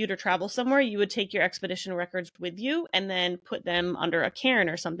rescued or travel somewhere, you would take your expedition records with you and then put them under a cairn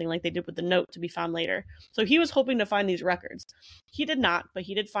or something like they did with the note to be found later. So he was hoping to find these records. He did not, but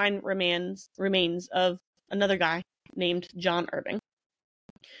he did find remains of another guy named John Irving.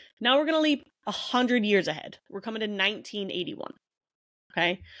 Now we're going to leap 100 years ahead. We're coming to 1981.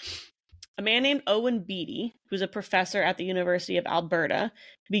 Okay? A man named Owen Beatty, who's a professor at the University of Alberta,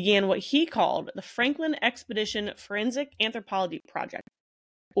 began what he called the Franklin Expedition Forensic Anthropology Project,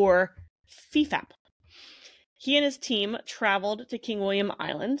 or FEFAP. He and his team traveled to King William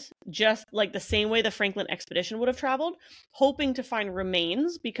Island, just like the same way the Franklin Expedition would have traveled, hoping to find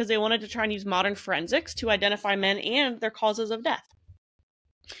remains because they wanted to try and use modern forensics to identify men and their causes of death.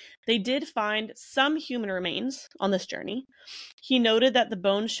 They did find some human remains on this journey. He noted that the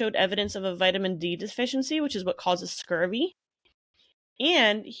bones showed evidence of a vitamin D deficiency, which is what causes scurvy.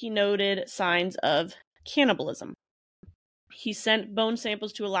 And he noted signs of cannibalism. He sent bone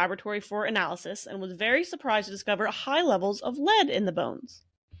samples to a laboratory for analysis and was very surprised to discover high levels of lead in the bones.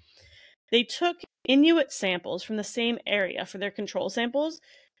 They took Inuit samples from the same area for their control samples.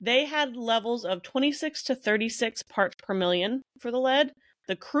 They had levels of 26 to 36 parts per million for the lead.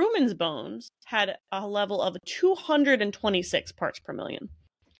 The crewmen's bones had a level of 226 parts per million.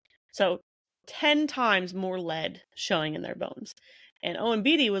 So 10 times more lead showing in their bones. And Owen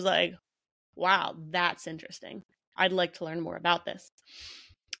Beatty was like, wow, that's interesting. I'd like to learn more about this.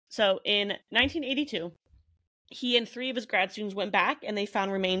 So in 1982, he and 3 of his grad students went back and they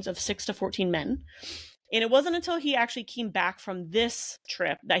found remains of 6 to 14 men. And it wasn't until he actually came back from this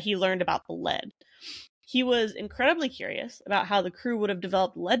trip that he learned about the lead. He was incredibly curious about how the crew would have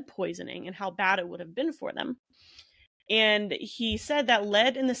developed lead poisoning and how bad it would have been for them. And he said that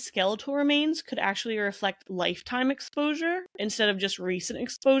lead in the skeletal remains could actually reflect lifetime exposure instead of just recent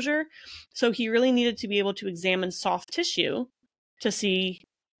exposure. So he really needed to be able to examine soft tissue to see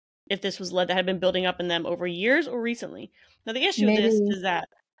if this was lead that had been building up in them over years or recently. Now, the issue with this is that...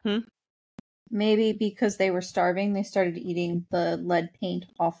 Maybe because they were starving, they started eating the lead paint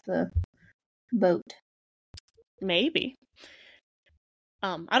off the boat. Maybe.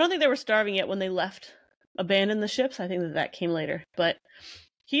 I don't think they were starving yet when they abandoned the ships. I think that came later. But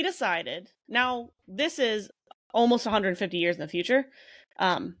he decided, now this is almost 150 years in the future.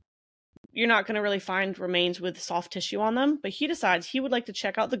 You're not going to really find remains with soft tissue on them, but he decides he would like to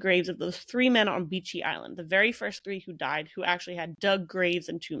check out the graves of those 3 men on Beechey Island, the very first 3 who died, who actually had dug graves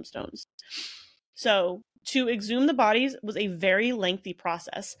and tombstones. So to exhume the bodies was a very lengthy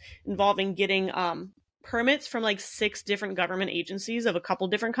process involving getting permits from like 6 different government agencies of a couple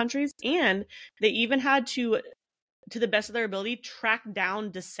different countries, and they even had to the best of their ability, track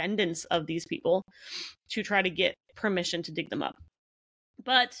down descendants of these people to try to get permission to dig them up.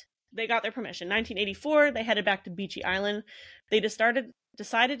 But they got their permission. 1984, they headed back to Beechey Island. They decided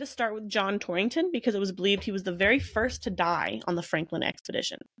to start with John Torrington because it was believed he was the very first to die on the Franklin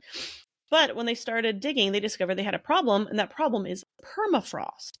expedition. But when they started digging, they discovered they had a problem, and that problem is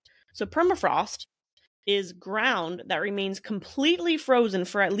permafrost. So permafrost is ground that remains completely frozen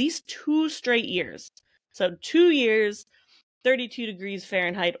for at least 2 straight years. So 2 years, 32 degrees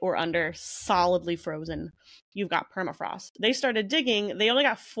Fahrenheit or under, solidly frozen. You've got permafrost. They started digging. They only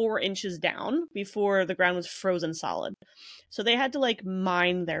got 4 inches down before the ground was frozen solid. So they had to like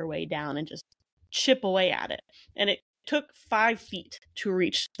mine their way down and just chip away at it. And it took 5 feet to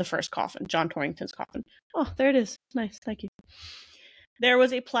reach the first coffin, John Torrington's coffin. Oh, there it is. Nice. Thank you. There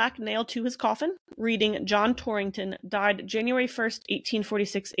was a plaque nailed to his coffin reading, John Torrington died January 1st,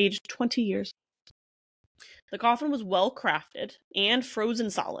 1846, aged 20 years. The coffin was well crafted and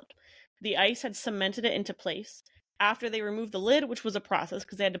frozen solid. The ice had cemented it into place. After they removed the lid, which was a process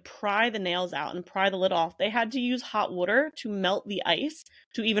because they had to pry the nails out and pry the lid off, they had to use hot water to melt the ice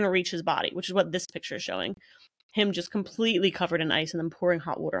to even reach his body, which is what this picture is showing. Him just completely covered in ice and then pouring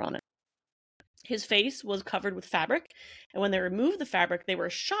hot water on it. His face was covered with fabric, and when they removed the fabric, they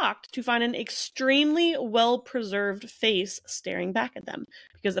were shocked to find an extremely well-preserved face staring back at them,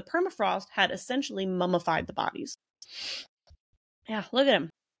 because the permafrost had essentially mummified the bodies. Yeah, look at him.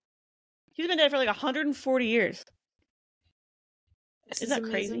 He's been dead for like 140 years. Isn't that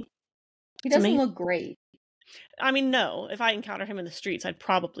crazy? He doesn't look great. I mean, no. If I encountered him in the streets, I'd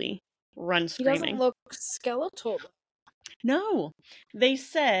probably run screaming. He doesn't look skeletal. No. They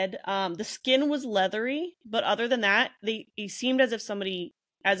said the skin was leathery, but other than that, he seemed as if somebody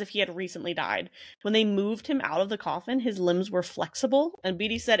as if he had recently died. When they moved him out of the coffin, his limbs were flexible, and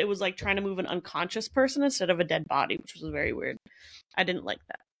Beatty said it was like trying to move an unconscious person instead of a dead body, which was very weird. I didn't like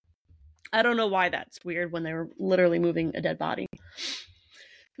that. I don't know why that's weird when they were literally moving a dead body.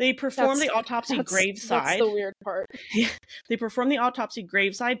 They performed the autopsy graveside. That's the weird part. They performed the autopsy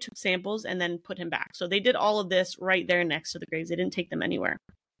graveside, took samples, and then put him back. So they did all of this right there next to the graves. They didn't take them anywhere.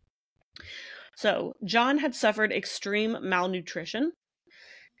 So John had suffered extreme malnutrition.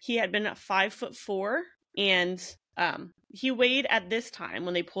 He had been 5'4", and he weighed, at this time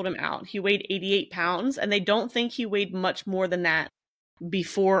when they pulled him out, he weighed 88 pounds, and they don't think he weighed much more than that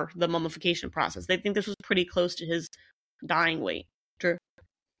before the mummification process. They think this was pretty close to his dying weight. Drew?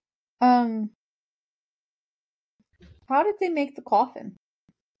 How did they make the coffin?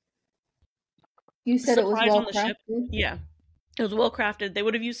 You said it was well crafted? Yeah. It was well crafted. They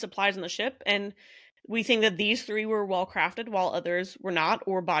would have used supplies on the ship, and we think that these 3 were well crafted while others were not,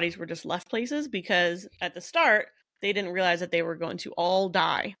 or bodies were just left places, because at the start, they didn't realize that they were going to all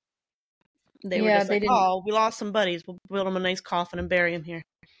die. They were just like, oh, we lost some buddies. We'll build them a nice coffin and bury them here.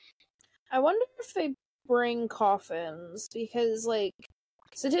 I wonder if they bring coffins, because, like,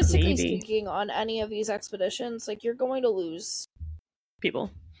 statistically speaking, on any of these expeditions, like, you're going to lose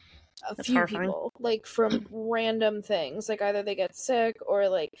people. A few people, like, from random things. Like, either they get sick or,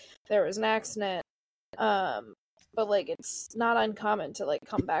 like, there was an accident. But, like, it's not uncommon to, like,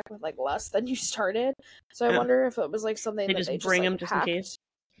 come back with, like, less than you started. So I wonder if it was, like, something they that just they bring them just in case.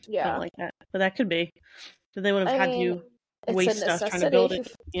 Yeah. Something like that. But that could be. But they would have had to waste stuff trying to build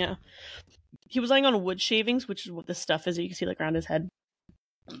it. Yeah. He was laying on wood shavings, which is what this stuff is that you can see, like, around his head.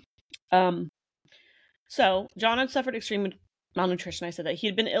 So John had suffered extreme malnutrition. I said that he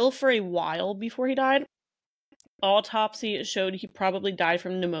had been ill for a while before he died. Autopsy showed he probably died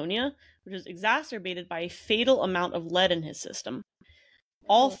from pneumonia, which was exacerbated by a fatal amount of lead in his system.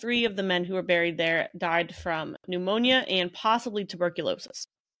 All 3 of the men who were buried there died from pneumonia and possibly tuberculosis.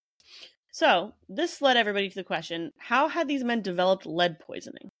 So this led everybody to the question, how had these men developed lead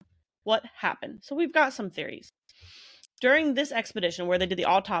poisoning? What happened? So we've got some theories. During this expedition where they did the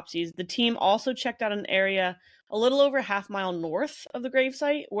autopsies, the team also checked out an area a little over a half-mile north of the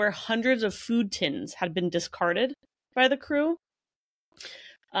gravesite where hundreds of food tins had been discarded by the crew.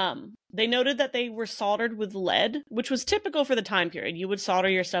 They noted that they were soldered with lead, which was typical for the time period. You would solder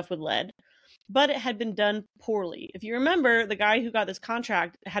your stuff with lead, but it had been done poorly. If you remember, the guy who got this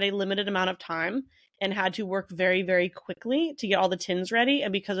contract had a limited amount of time and had to work very, very quickly to get all the tins ready,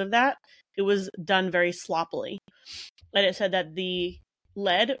 and because of that, it was done very sloppily. And it said that the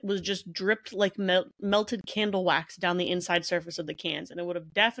lead was just dripped like melted candle wax down the inside surface of the cans, and it would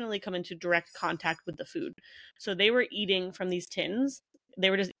have definitely come into direct contact with the food. So they were eating from these tins. They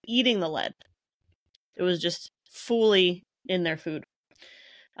were just eating the lead. It was just fully in their food.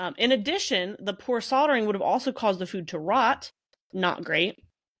 In addition, the poor soldering would have also caused the food to rot. Not great.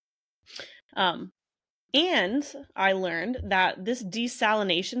 And I learned that this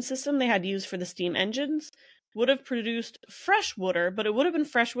desalination system they had used for the steam engines would have produced fresh water, but it would have been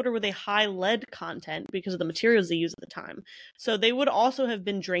fresh water with a high lead content because of the materials they used at the time. So they would also have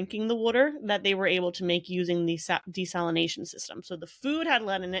been drinking the water that they were able to make using the desalination system. So the food had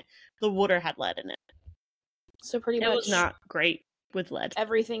lead in it, the water had lead in it. So pretty much it was not great with lead.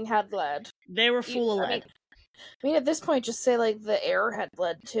 Everything had lead. They were full of lead. I mean, at this point, just say, like, the air had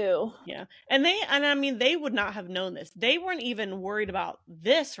lead, too. Yeah. And they would not have known this. They weren't even worried about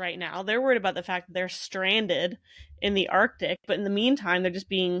this right now. They're worried about the fact that they're stranded in the Arctic. But in the meantime,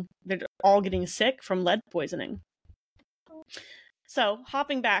 they're all getting sick from lead poisoning. So,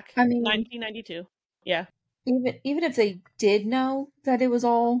 hopping back, 1992. Yeah. Even if they did know that it was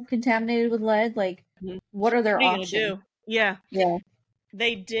all contaminated with lead, like, what are their options? Yeah. Yeah.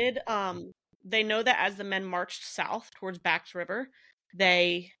 They did, they know that as the men marched south towards Bax River,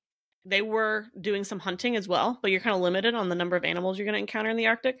 they were doing some hunting as well, but you're kind of limited on the number of animals you're going to encounter in the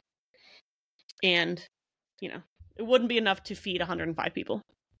Arctic. And, it wouldn't be enough to feed 105 people.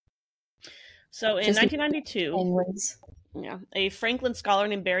 So in 1992, a Franklin scholar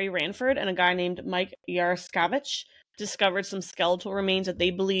named Barry Ranford and a guy named Mike Yaroskavich discovered some skeletal remains that they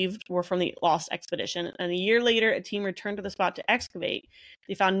believed were from the lost expedition. And a year later, a team returned to the spot to excavate.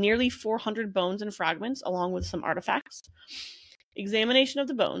 They found nearly 400 bones and fragments, along with some artifacts. Examination of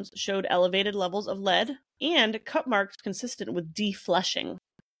the bones showed elevated levels of lead and cut marks consistent with defleshing.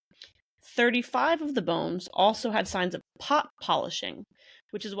 35 of the bones also had signs of pot polishing,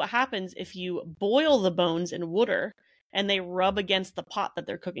 which is what happens if you boil the bones in water and they rub against the pot that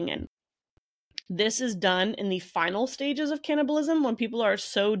they're cooking in. This is done in the final stages of cannibalism when people are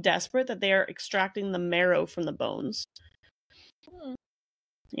so desperate that they are extracting the marrow from the bones.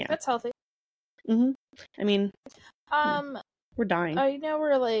 Yeah. That's healthy. I mean, we're dying. I know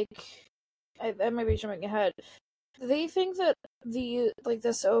we're like, I might be jumping ahead. Do they think that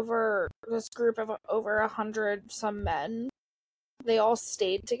this group of over 100 some men, they all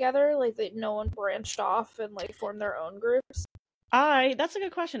stayed together? Like, no one branched off and like formed their own groups? That's a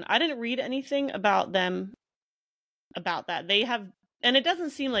good question. I didn't read anything about them about that. They have, and it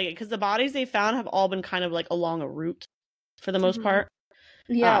doesn't seem like it, because the bodies they found have all been kind of like along a route for the most part.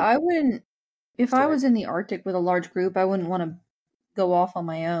 Yeah, I wouldn't, if I was in the Arctic with a large group, I wouldn't want to go off on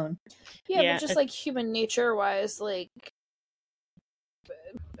my own. Yeah, but just like human nature wise, like,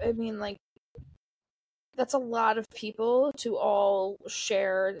 I mean, like, that's a lot of people to all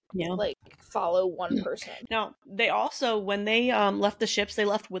share, like, follow one person. Now, they also, when they left the ships, they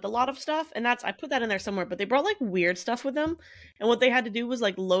left with a lot of stuff, and I put that in there somewhere, but they brought like weird stuff with them, and what they had to do was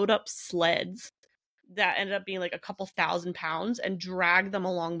like load up sleds that ended up being like a couple 1,000 pounds and drag them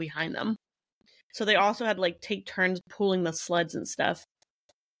along behind them. So they also had like take turns pulling the sleds and stuff.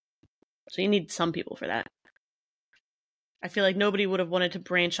 So you need some people for that. I feel like nobody would have wanted to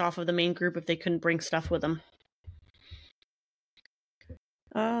branch off of the main group if they couldn't bring stuff with them.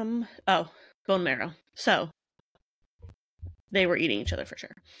 Bone marrow. So they were eating each other for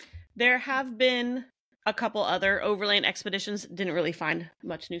sure. There have been a couple other overland expeditions, didn't really find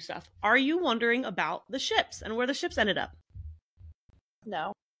much new stuff. Are you wondering about the ships and where the ships ended up?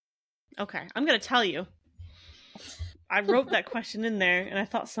 No. Okay, I'm going to tell you. I wrote that question in there, and I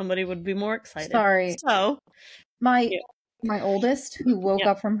thought somebody would be more excited. Sorry. So, my oldest, who woke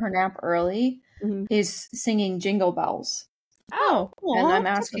up from her nap early, is singing Jingle Bells. Oh, and I'm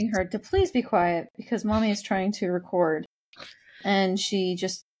asking her to please be quiet because Mommy is trying to record, and she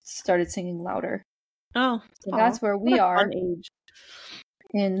just started singing louder. Oh, so that's where we are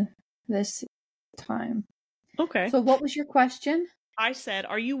in this time. Okay. So, what was your question? I said,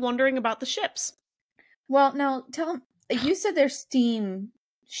 "Are you wondering about the ships?" Well, now you said they're steam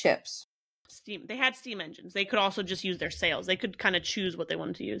ships. Steam. They had steam engines. They could also just use their sails. They could kind of choose what they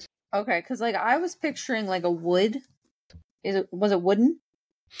wanted to use. Okay, because like I was picturing like a wood. Was it wooden?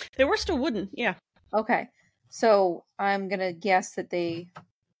 They were still wooden, yeah. Okay, so I'm gonna guess that they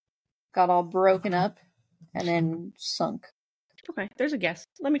got all broken up and then sunk. Okay, there's a guess.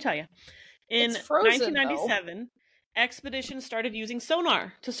 Let me tell you. In 1997, expeditions started using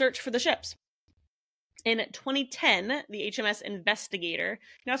sonar to search for the ships. In 2010, the HMS Investigator,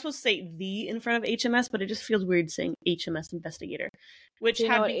 you're not supposed to say "the" in front of HMS, but it just feels weird saying HMS Investigator, which Do you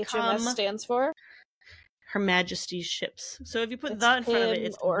know what HMS stands for? Her Majesty's ships. So if you put "the" in front of it,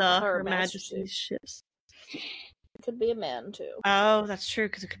 it's the Her Majesty's ships. It could be a man, too. Oh, that's true,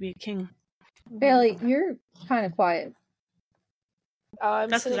 because it could be a king. Bailey, you're kind of quiet.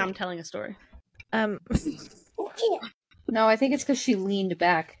 That's because I'm telling a story. No, I think it's because she leaned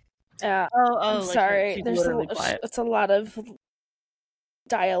back. Yeah. I'm sorry. It's a lot of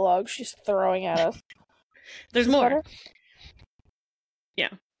dialogue she's throwing at us. There's more. Better? Yeah.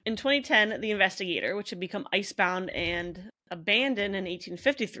 In 2010, the Investigator, which had become icebound and abandoned in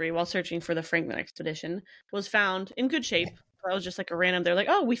 1853 while searching for the Franklin expedition, was found in good shape. That was just like a random. They're like,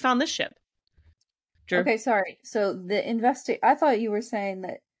 "Oh, we found this ship." Drew? Okay, sorry. So the I thought you were saying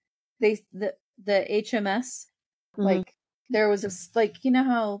that the HMS, like there was you know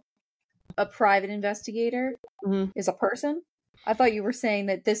how a private investigator is a person? I thought you were saying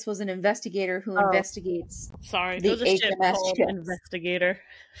that this was an investigator who investigates. Sorry, the HMS ship Investigator.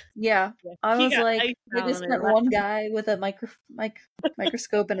 Yeah, I was like, you're just that one guy with a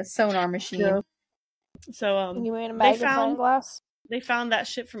microscope and a sonar machine. Yeah. So, you mean a magnifying glass? They found that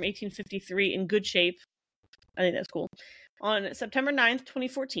ship from 1853 in good shape. I think that's cool. On September 9th,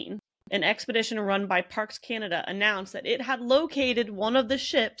 2014, an expedition run by Parks Canada announced that it had located one of the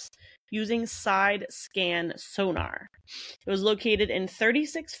ships using side scan sonar. It was located in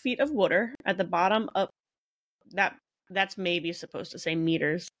 36 feet of water at the bottom of that's maybe supposed to say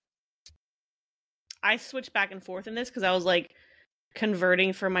meters. I switched back and forth in this because I was like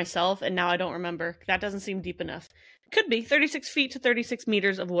converting for myself, and now I don't remember. That doesn't seem deep enough. Could be 36 feet to 36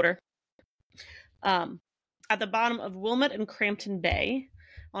 meters of water. At the bottom of Wilmette and Crampton Bay.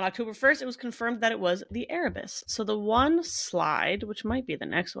 On October 1st, it was confirmed that it was the Erebus. So the one slide, which might be the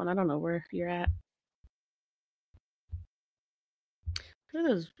next one, I don't know where you're at. Look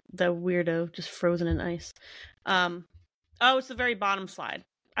at the weirdo just frozen in ice. It's the very bottom slide.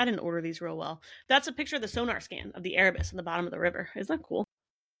 I didn't order these real well. That's a picture of the sonar scan of the Erebus in the bottom of the river. Isn't that cool?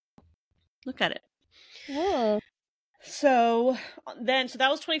 Look at it. Yeah. So that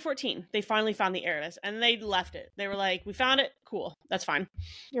was 2014. They finally found the Erebus, and they left it. They were like, "We found it. Cool. That's fine."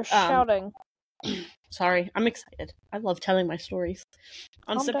 You're shouting. Sorry, I'm excited. I love telling my stories.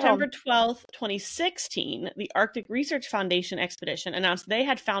 On September 12th, 2016, the Arctic Research Foundation expedition announced they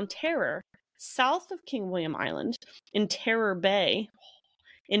had found terror south of King William Island in Terror Bay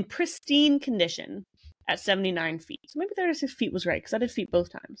in pristine condition at 79 feet. So maybe 36 feet was right because I did feet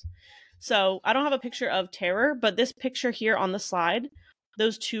both times. So I don't have a picture of terror, but this picture here on the slide,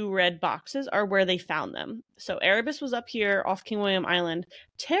 those two red boxes are where they found them. So Erebus was up here off King William Island.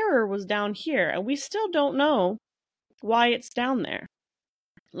 Terror was down here, and we still don't know why it's down there,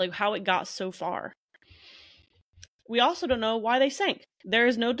 like how it got so far. We also don't know why they sank. There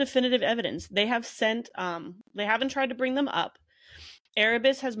is no definitive evidence. They have sent, they haven't tried to bring them up.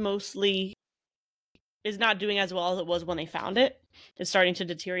 Erebus is not doing as well as it was when they found it. It's starting to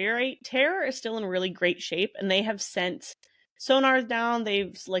deteriorate. Terror is still in really great shape, and they have sent sonars down.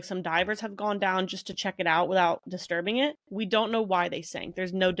 Some divers have gone down just to check it out without disturbing it. We don't know why they sank.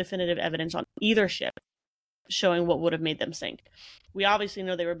 There's no definitive evidence on either ship showing what would have made them sink. We obviously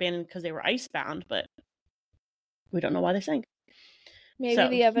know they were abandoned because they were icebound, but we don't know why they sank. Maybe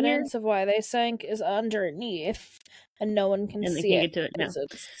the evidence of why they sank is underneath, and no one can see it. Get to it now.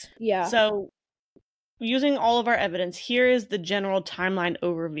 Yeah. So, using all of our evidence, here is the general timeline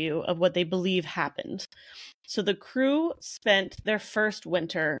overview of what they believe happened. So the crew spent their first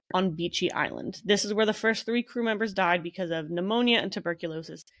winter on Beechey Island. This is where the first 3 crew members died because of pneumonia and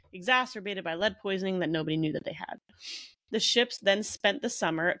tuberculosis, exacerbated by lead poisoning that nobody knew that they had. The ships then spent the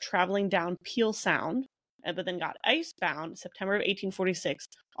summer traveling down Peel Sound, but then got icebound September of 1846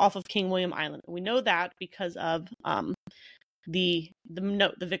 off of King William Island. We know that because of the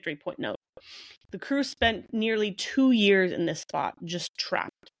note, the Victory Point note. The crew spent nearly 2 years in this spot, just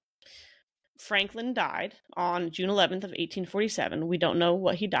trapped. Franklin died on June 11th of 1847. We don't know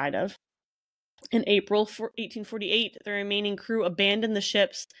what he died of. In April 1848, the remaining crew abandoned the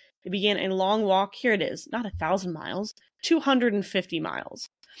ships. They began a long walk. Here it is, not 1,000 miles, 250 miles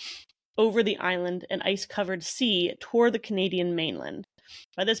over the island and ice-covered sea toward the Canadian mainland.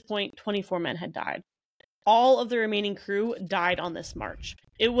 By this point, 24 men had died. All of the remaining crew died on this march.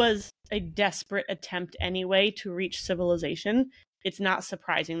 It was a desperate attempt anyway to reach civilization. It's not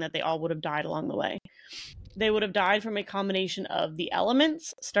surprising that they all would have died along the way. They would have died from a combination of the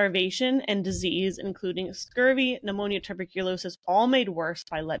elements, starvation, and disease, including scurvy, pneumonia, tuberculosis, all made worse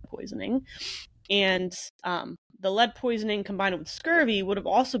by lead poisoning. And the lead poisoning combined with scurvy would have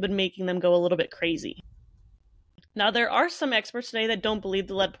also been making them go a little bit crazy. Now, there are some experts today that don't believe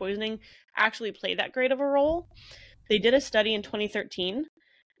the lead poisoning actually played that great of a role. They did a study in 2013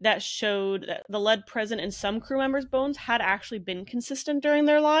 that showed that the lead present in some crew members' bones had actually been consistent during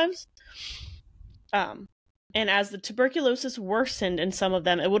their lives. And as the tuberculosis worsened in some of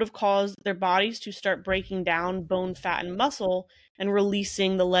them, it would have caused their bodies to start breaking down bone, fat, and muscle and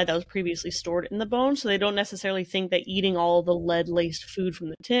releasing the lead that was previously stored in the bone. So they don't necessarily think that eating all the lead-laced food from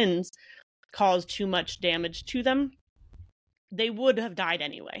the tins caused too much damage to them. They would have died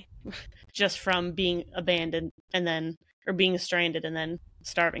anyway, just from being abandoned or being stranded and then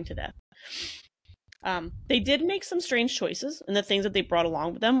starving to death. They did make some strange choices in the things that they brought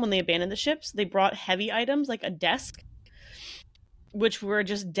along with them when they abandoned the ships. They brought heavy items like a desk, which were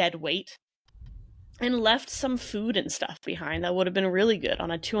just dead weight, and left some food and stuff behind that would have been really good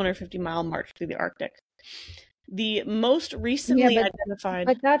on a 250-mile march through the Arctic. The most recently identified...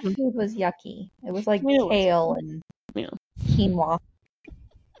 But that food was yucky. It was like kale and quinoa.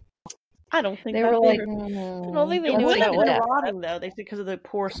 I don't think they were like. I don't think they knew it would have been rotting though. They said because of the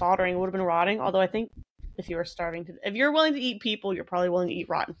poor soldering, it would have been rotting. Although I think if you were if you're willing to eat people, you're probably willing to eat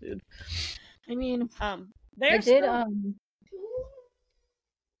rotten food. I mean,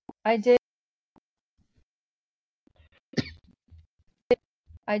 I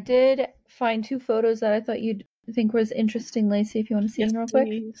did find 2 photos that I thought you'd think was interesting, Lacey. If you want to see them real quick.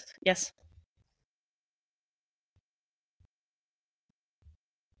 Yes.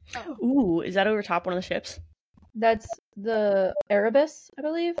 Ooh, is that over top one of the ships? That's the Erebus, I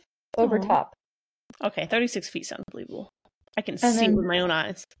believe. Over top. Okay, 36 feet sounds believable. I can see with my own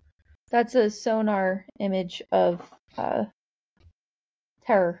eyes. That's a sonar image of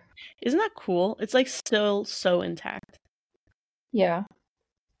Terror. Isn't that cool? It's like still so intact. Yeah.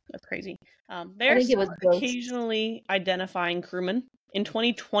 That's crazy. They're occasionally identifying crewmen. In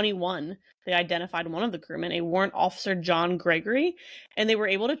 2021, they identified one of the crewmen, a warrant officer, John Gregory, and they were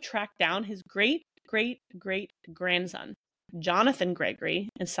able to track down his great-great-great-grandson, Jonathan Gregory,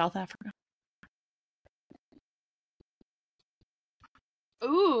 in South Africa.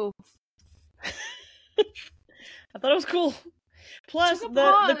 Ooh. I thought it was cool. Plus,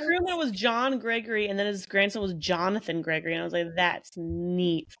 the crewman was John Gregory, and then his grandson was Jonathan Gregory, and I was like, that's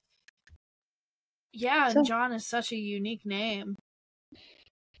neat. Yeah, and John is such a unique name.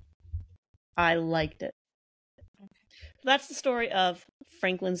 I liked it. That's the story of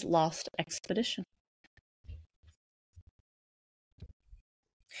Franklin's Lost Expedition.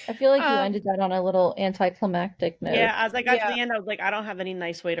 I feel like you ended that on a little anticlimactic note. Yeah, as I got to the end, I was like, I don't have any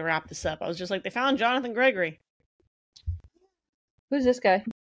nice way to wrap this up. I was just like, they found Jonathan Gregory. Who's this guy?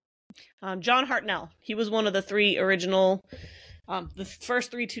 John Hartnell. He was one of the three original, the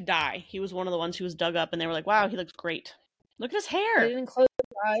first three to die. He was one of the ones who was dug up, and they were like, wow, he looks great. Look at his hair. They didn't close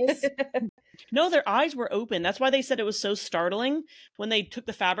their eyes. No, their eyes were open. That's why they said it was so startling when they took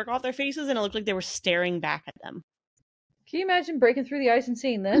the fabric off their faces, and it looked like they were staring back at them. Can you imagine breaking through the ice and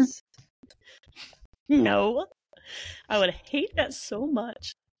seeing this? No. I would hate that so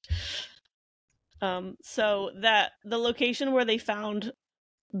much. So that the location where they found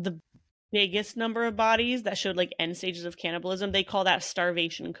the biggest number of bodies that showed like end stages of cannibalism, they call that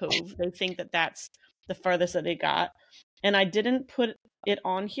Starvation Cove. They think that that's the farthest that they got. And I didn't put it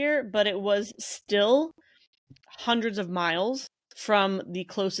on here, but it was still hundreds of miles from the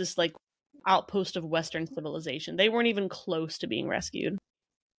closest like outpost of Western civilization. They weren't even close to being rescued.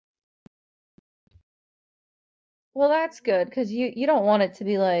 Well, that's good, because you don't want it to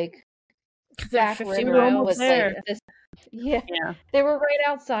be like back 50 river miles there. Like this. Yeah, they were right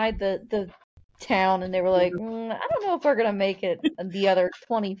outside the town, and they were like, I don't know if we're gonna make it the other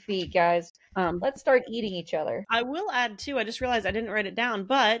 20 feet, guys. Let's start eating each other. I will add too, I just realized I didn't write it down,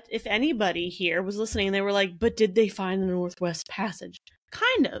 but if anybody here was listening, they were like, but did they find the Northwest Passage?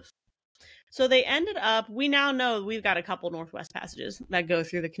 Kind of. So they ended up, we now know we've got a couple Northwest Passages that go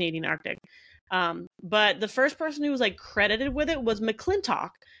through the Canadian Arctic. But the first person who was like credited with it was McClintock,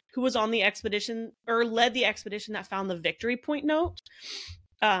 who was on the expedition or led the expedition that found the Victory Point note.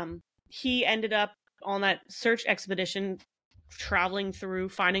 He ended up on that search expedition traveling through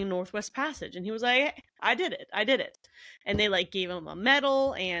finding Northwest Passage, and he was like, hey, I did it. And they like gave him a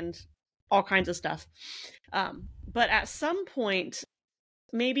medal and all kinds of stuff. But at some point,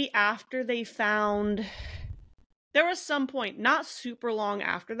 maybe after they found, there was some point not super long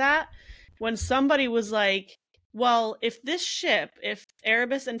after that when somebody was like, well, if this ship, if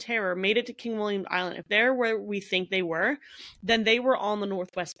Erebus and Terror made it to King William Island, if they're where we think they were, then they were on the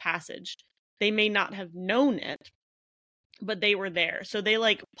Northwest Passage. They may not have known it, but they were there. So they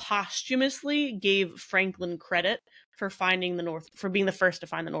like posthumously gave Franklin credit for finding for being the first to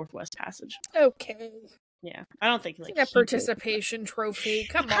find the Northwest Passage. Okay. Yeah, I don't think like a participation trophy.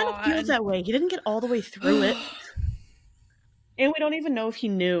 Come on. It kind of feels that way. He didn't get all the way through it, and we don't even know if he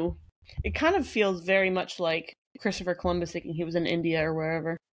knew. It kind of feels very much like Christopher Columbus thinking he was in India or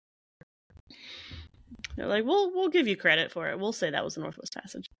wherever. They're like, we'll give you credit for it. We'll say that was the Northwest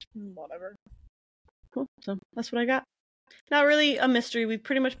Passage. Whatever. Cool. So that's what I got. Not really a mystery. We've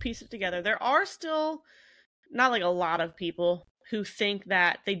pretty much pieced it together. There are still not like a lot of people who think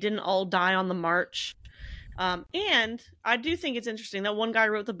that they didn't all die on the march. And I do think it's interesting that one guy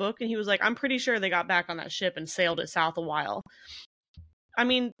wrote the book and he was like, I'm pretty sure they got back on that ship and sailed it south a while. I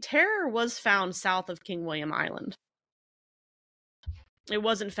mean, Terror was found south of King William Island. It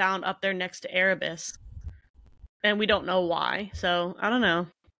wasn't found up there next to Erebus. And we don't know why. So, I don't know.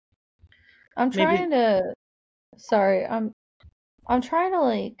 I'm trying to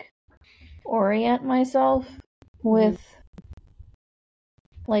like orient myself with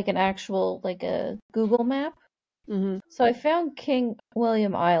like an actual, like a Google map. Mm-hmm. So I found King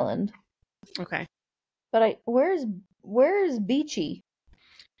William Island. Okay. But where's Beachy?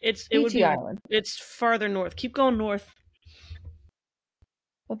 Beachy Island. It's farther north. Keep going north.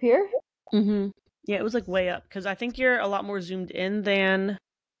 Up here? Mm-hmm. Yeah, it was like way up because I think you're a lot more zoomed in than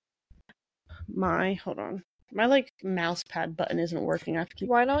hold on. My like mouse pad button isn't working. I have to keep.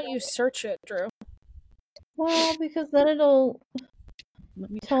 Why don't you search it, Drew? Well, because then it'll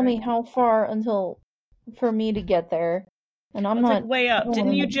tell me how far for me to get there, and I'm not like way up.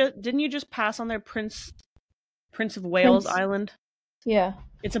 Didn't you just pass on their Prince of Wales Island? Yeah,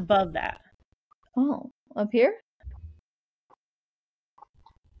 it's above that. Oh, up here?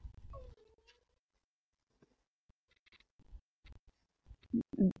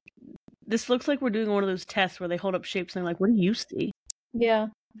 This looks like we're doing one of those tests where they hold up shapes and they're like, what do you see? Yeah.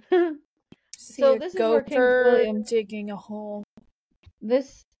 So this is where King William digging a hole.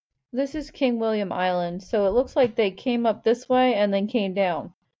 This is King William Island. So it looks like they came up this way and then came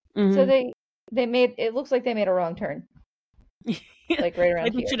down. Mm-hmm. So they made it looks like they made a wrong turn. Like right around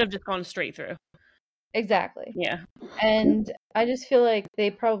like here. We should have just gone straight through. Exactly. Yeah. And I just feel like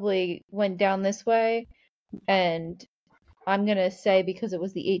they probably went down this way, and I'm going to say because it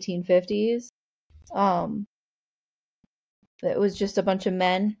was the 1850s, it was just a bunch of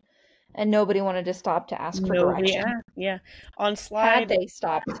men, and nobody wanted to stop to ask for direction. Yeah. On slide, had they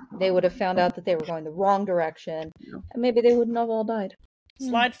stopped, they would have found out that they were going the wrong direction, and maybe they wouldn't have all died.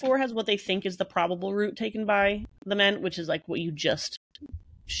 Slide 4 has what they think is the probable route taken by the men, which is like what you just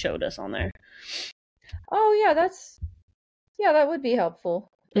showed us on there. Oh yeah, that would be helpful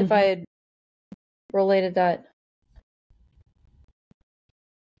if I had related that.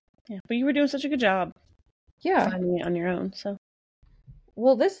 Yeah, but you were doing such a good job. Yeah. Finding it on your own, so.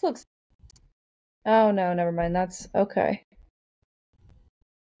 Well, this looks... Oh, no, never mind. That's... Okay.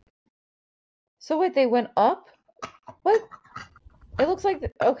 So wait, they went up? What? It looks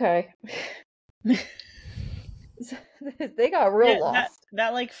like... Okay. They got real lost.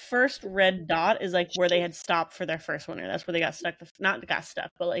 That like first red dot is like where they had stopped for their first winter. That's where they got stuck. Not got stuck,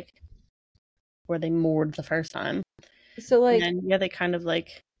 but like where they moored the first time. So like... And then, they kind of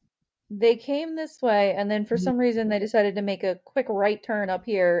like... They came this way, and then for some reason they decided to make a quick right turn up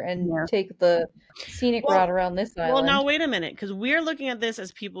here and take the scenic route around this island. Well, now wait a minute, because we're looking at this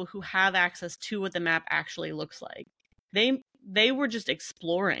as people who have access to what the map actually looks like. They were just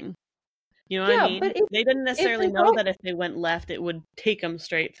exploring. You know what I mean? But they didn't necessarily know that if they went left, it would take them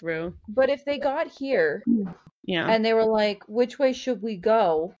straight through. But if they got here, and they were like, "Which way should we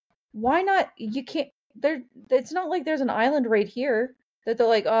go?" Why not? You can't. It's not like there's an island right here. That they're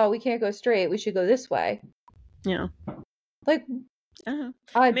like, oh, we can't go straight. We should go this way. Yeah. Like, I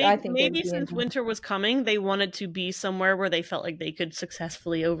think maybe since winter was coming, they wanted to be somewhere where they felt like they could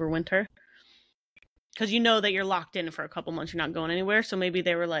successfully overwinter. Because you know that you're locked in for a couple months. You're not going anywhere. So maybe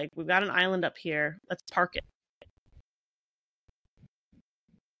they were like, we've got an island up here. Let's park it.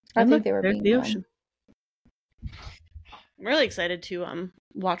 I think they were being the ocean. I'm really excited to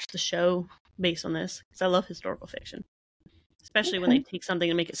watch the show based on this. Because I love historical fiction. Especially when they take something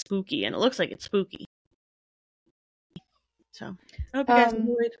and make it spooky, and it looks like it's spooky. So, I hope you guys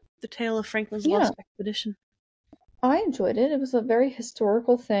enjoyed the tale of Franklin's Lost Expedition. I enjoyed it. It was a very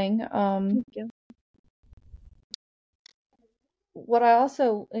historical thing. Thank you. What I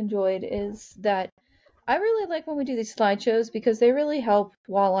also enjoyed is that I really like when we do these slideshows because they really help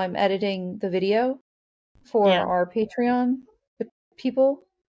while I'm editing the video for our Patreon people.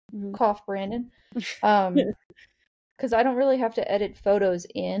 Cough, Brandon. Because I don't really have to edit photos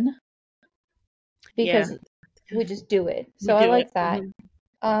in because we just do it. So I like that.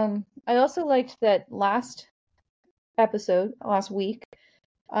 I also liked that last week,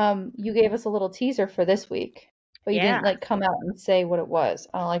 you gave us a little teaser for this week, but you didn't like come out and say what it was.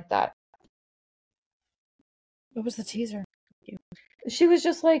 I don't like that. What was the teaser? She was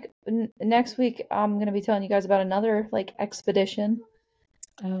just like, next week I'm going to be telling you guys about another like expedition.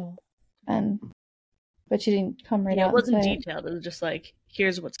 Oh. But she didn't come right out. It wasn't detailed. It was just like,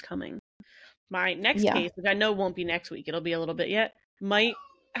 here's what's coming. My next case, which I know won't be next week, it'll be a little bit yet, might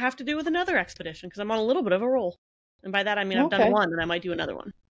have to do with another expedition because I'm on a little bit of a roll. And by that, I mean I've done one and I might do another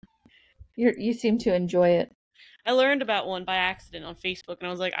one. You seem to enjoy it. I learned about one by accident on Facebook and I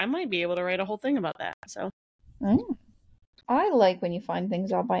was like, I might be able to write a whole thing about that. So I like when you find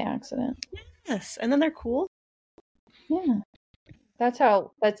things out by accident. Yes, and then they're cool. Yeah. That's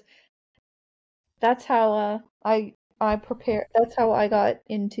how I prepare. That's how I got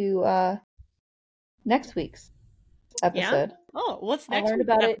into next week's episode. Yeah? Oh, what's next week's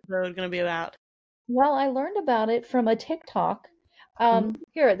episode going to be about? Well, I learned about it from a TikTok.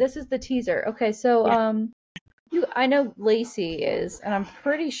 Here, this is the teaser. Okay, so I know Lacey is, and I'm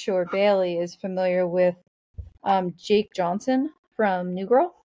pretty sure Bailey is familiar with Jake Johnson from New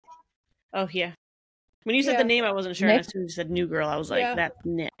Girl. Oh yeah. When you said the name, I wasn't sure. And as soon as you said New Girl, I was like, that's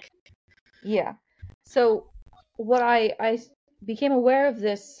Nick. Yeah. So what I became aware of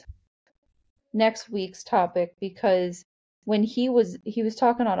this next week's topic because when he was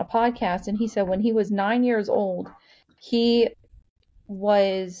talking on a podcast and he said when he was 9 years old, he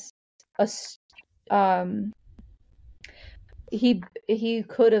was he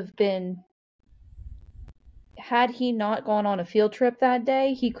could have been, had he not gone on a field trip that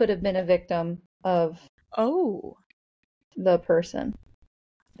day, he could have been a victim of the person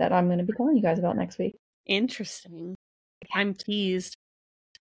that I'm going to be calling you guys about next week. Interesting. I'm teased.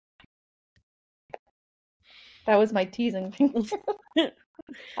 That was my teasing finger.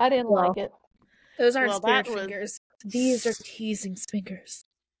 I didn't like it. Those aren't spirit fingers. These are teasing fingers.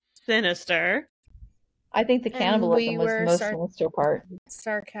 Sinister. I think the cannibalism was the most sinister part.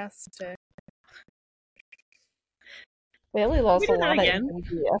 Sarcastic. Bailey lost a lot again.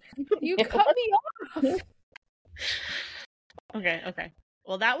 You cut me off. Okay.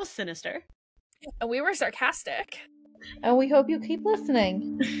 Well, that was sinister. And we were sarcastic. And we hope you keep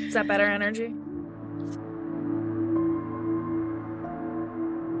listening. Is that better energy?